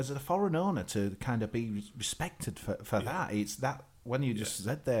 and as a foreign owner to kind of be respected for that, it's that when you just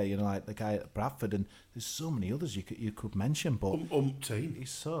said there, like the guy at Bradford, and there's so many others you could mention, but umpteen.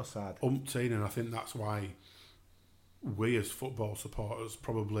 It's so sad. Umpteen, and I think that's why we as football supporters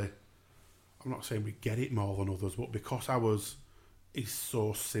probably, I'm not saying we get it more than others, but because ours is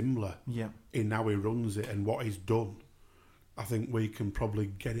so similar in how he runs it and what he's done, I think we can probably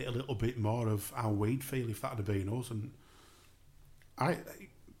get it a little bit more of how we'd feel if that had been us. And it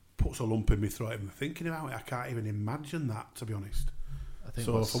puts a lump in my throat even thinking about it. I can't even imagine that, to be honest. I think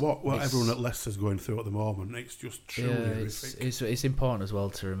so for what everyone at Leicester's going through at the moment, it's just truly horrific. It's important as well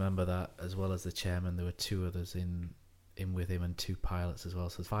to remember that, as well as the chairman, there were 2 others in with him and 2 pilots as well.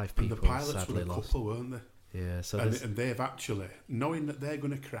 So 5 people. And the pilots sadly were a lost. couple, weren't they? Yeah. So and they've actually, knowing that they're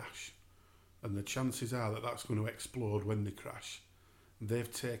going to crash, and the chances are that that's going to explode when they crash,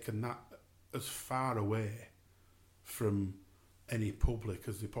 they've taken that as far away from any public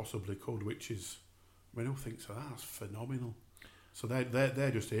as they possibly could, which is, who thinks of that? That's phenomenal. So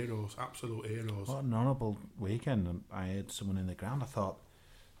they're just heroes, absolute heroes. What an honourable weekend. I heard someone in the ground, I thought,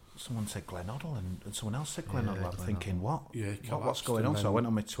 someone said Glenn Hoddle, and someone else said Glenn Hoddle. I'm thinking, what? Yeah, what's going on? So I went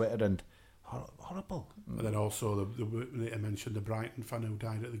on my Twitter and horrible. And then also I mentioned the Brighton fan who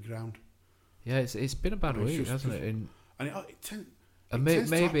died at the ground. Yeah, it's been a bad week, hasn't it? And it tends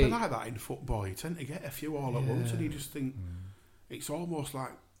maybe to happen like that in football. You tend to get a few all at once, and you just think it's almost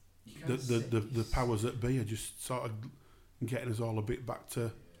like the powers that be are just sort of getting us all a bit back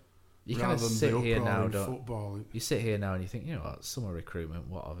to. You kind of sit here now, football. You sit here now and you think, what, summer recruitment,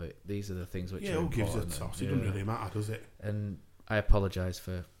 what of it? These are the things which are important. Who gives a toss? It doesn't really matter, does it? And I apologise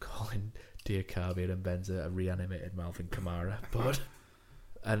for calling Diakhaby and Benza a reanimated Malvin Kamara, but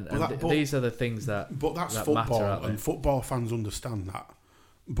these are the things that that's that football, matter, and football fans understand that.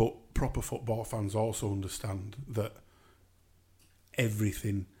 But proper football fans also understand that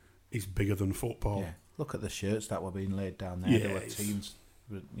everything is bigger than football. Yeah. Look at the shirts that were being laid down there. Yeah, there were teams,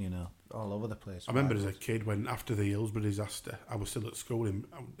 all over the place. I remember as a kid when after the Hillsborough disaster, I was still at school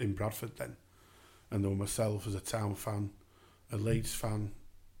in Bradford then, and there were myself as a Town fan, a Leeds fan,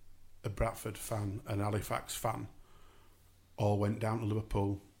 a Bradford fan, an Halifax fan, all went down to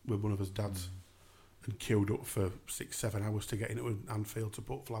Liverpool with one of his dads and queued up for 6-7 hours to get into Anfield to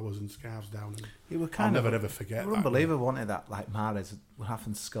put flowers and scarves down. And I'll never ever forget that. Unbelievable, wasn't it? That like Mahrez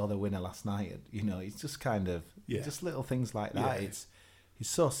happened to score the winner last night. It's just kind of just little things like that. It's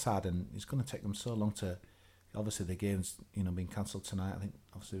so sad, and it's going to take them so long to. Obviously, the game's being cancelled tonight. I think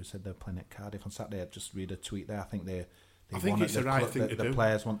obviously we said they're playing at Cardiff on Saturday. I just read a tweet there. I think I think it's the right thing to do. The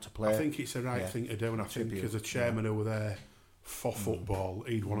players want to play. I think it's the right thing to do, and I think as a chairman who were there for football,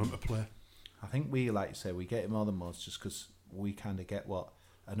 he'd want them to play. I think we, like you say, we get it more than most just because we kind of get what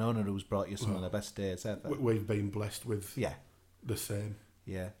an owner who's brought you some of the best days ever. We've been blessed with the same.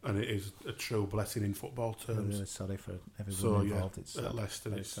 Yeah. And it is a true blessing in football terms. I'm really sorry for everyone involved. It's at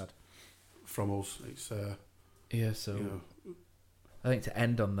Leicester, it's sad. From us, it's... I think to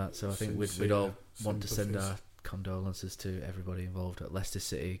end on that, so I think we'd all want to send our condolences to everybody involved at Leicester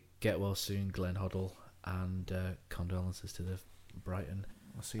City. Get well soon, Glenn Hoddle, and condolences to the Brighton.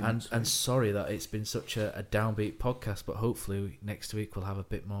 And sorry that it's been such a downbeat podcast, but hopefully next week we'll have a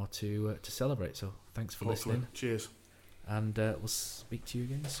bit more to celebrate. So thanks for listening. Cheers. And we'll speak to you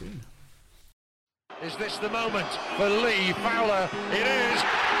again soon. Is this the moment for Lee Fowler? It is.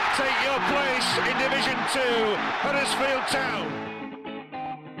 Take your place in Division 2, Huddersfield Town.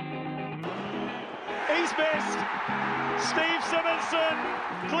 He's missed. Steve Simonson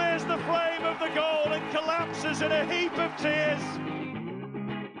clears the flame of the goal and collapses in a heap of tears.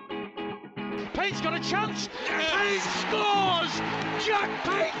 Pate's got a chance. Pate scores! Jack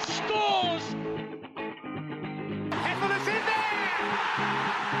Pate scores! Heffel is in there!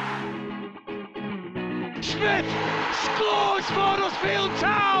 Smith scores for Huddersfield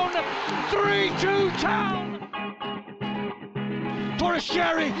Town! 3-2 Town! For a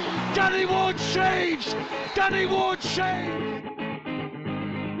Sherry, Danny Ward saves! Danny Ward saves!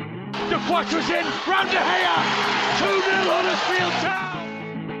 De Quattro's in, round De Gea! 2-0 Huddersfield Town!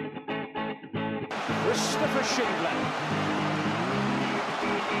 Christopher Schindler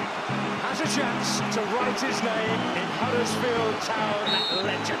has a chance to write his name in Huddersfield Town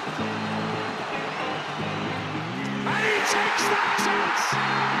legend. And he takes that chance!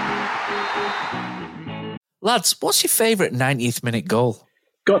 Lads, what's your favourite 90th minute goal?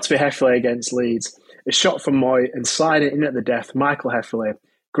 Got to be Hefele against Leeds. A shot from Moy and sliding in at the death, Michael Hefele.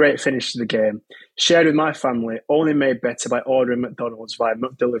 Great finish to the game. Shared with my family, only made better by ordering McDonald's via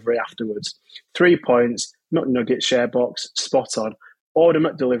McDelivery afterwards. 3 points, McNugget share box, spot on. Order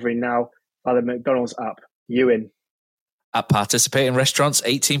McDelivery now via the McDonald's app. You in. At participating restaurants,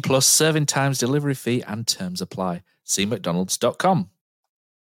 18 plus, serving times, delivery fee and terms apply. See mcdonalds.com.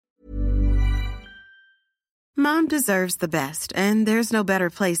 Mom deserves the best, and there's no better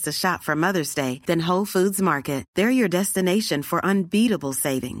place to shop for Mother's Day than Whole Foods Market. They're your destination for unbeatable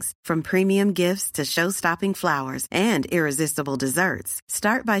savings, from premium gifts to show-stopping flowers and irresistible desserts.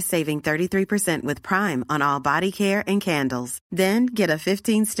 Start by saving 33% with Prime on all body care and candles. Then get a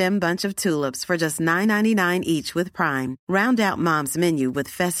 15-stem bunch of tulips for just $9.99 each with Prime. Round out Mom's menu with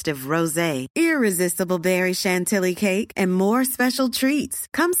festive rosé, irresistible berry chantilly cake, and more special treats.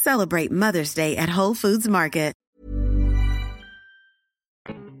 Come celebrate Mother's Day at Whole Foods Market.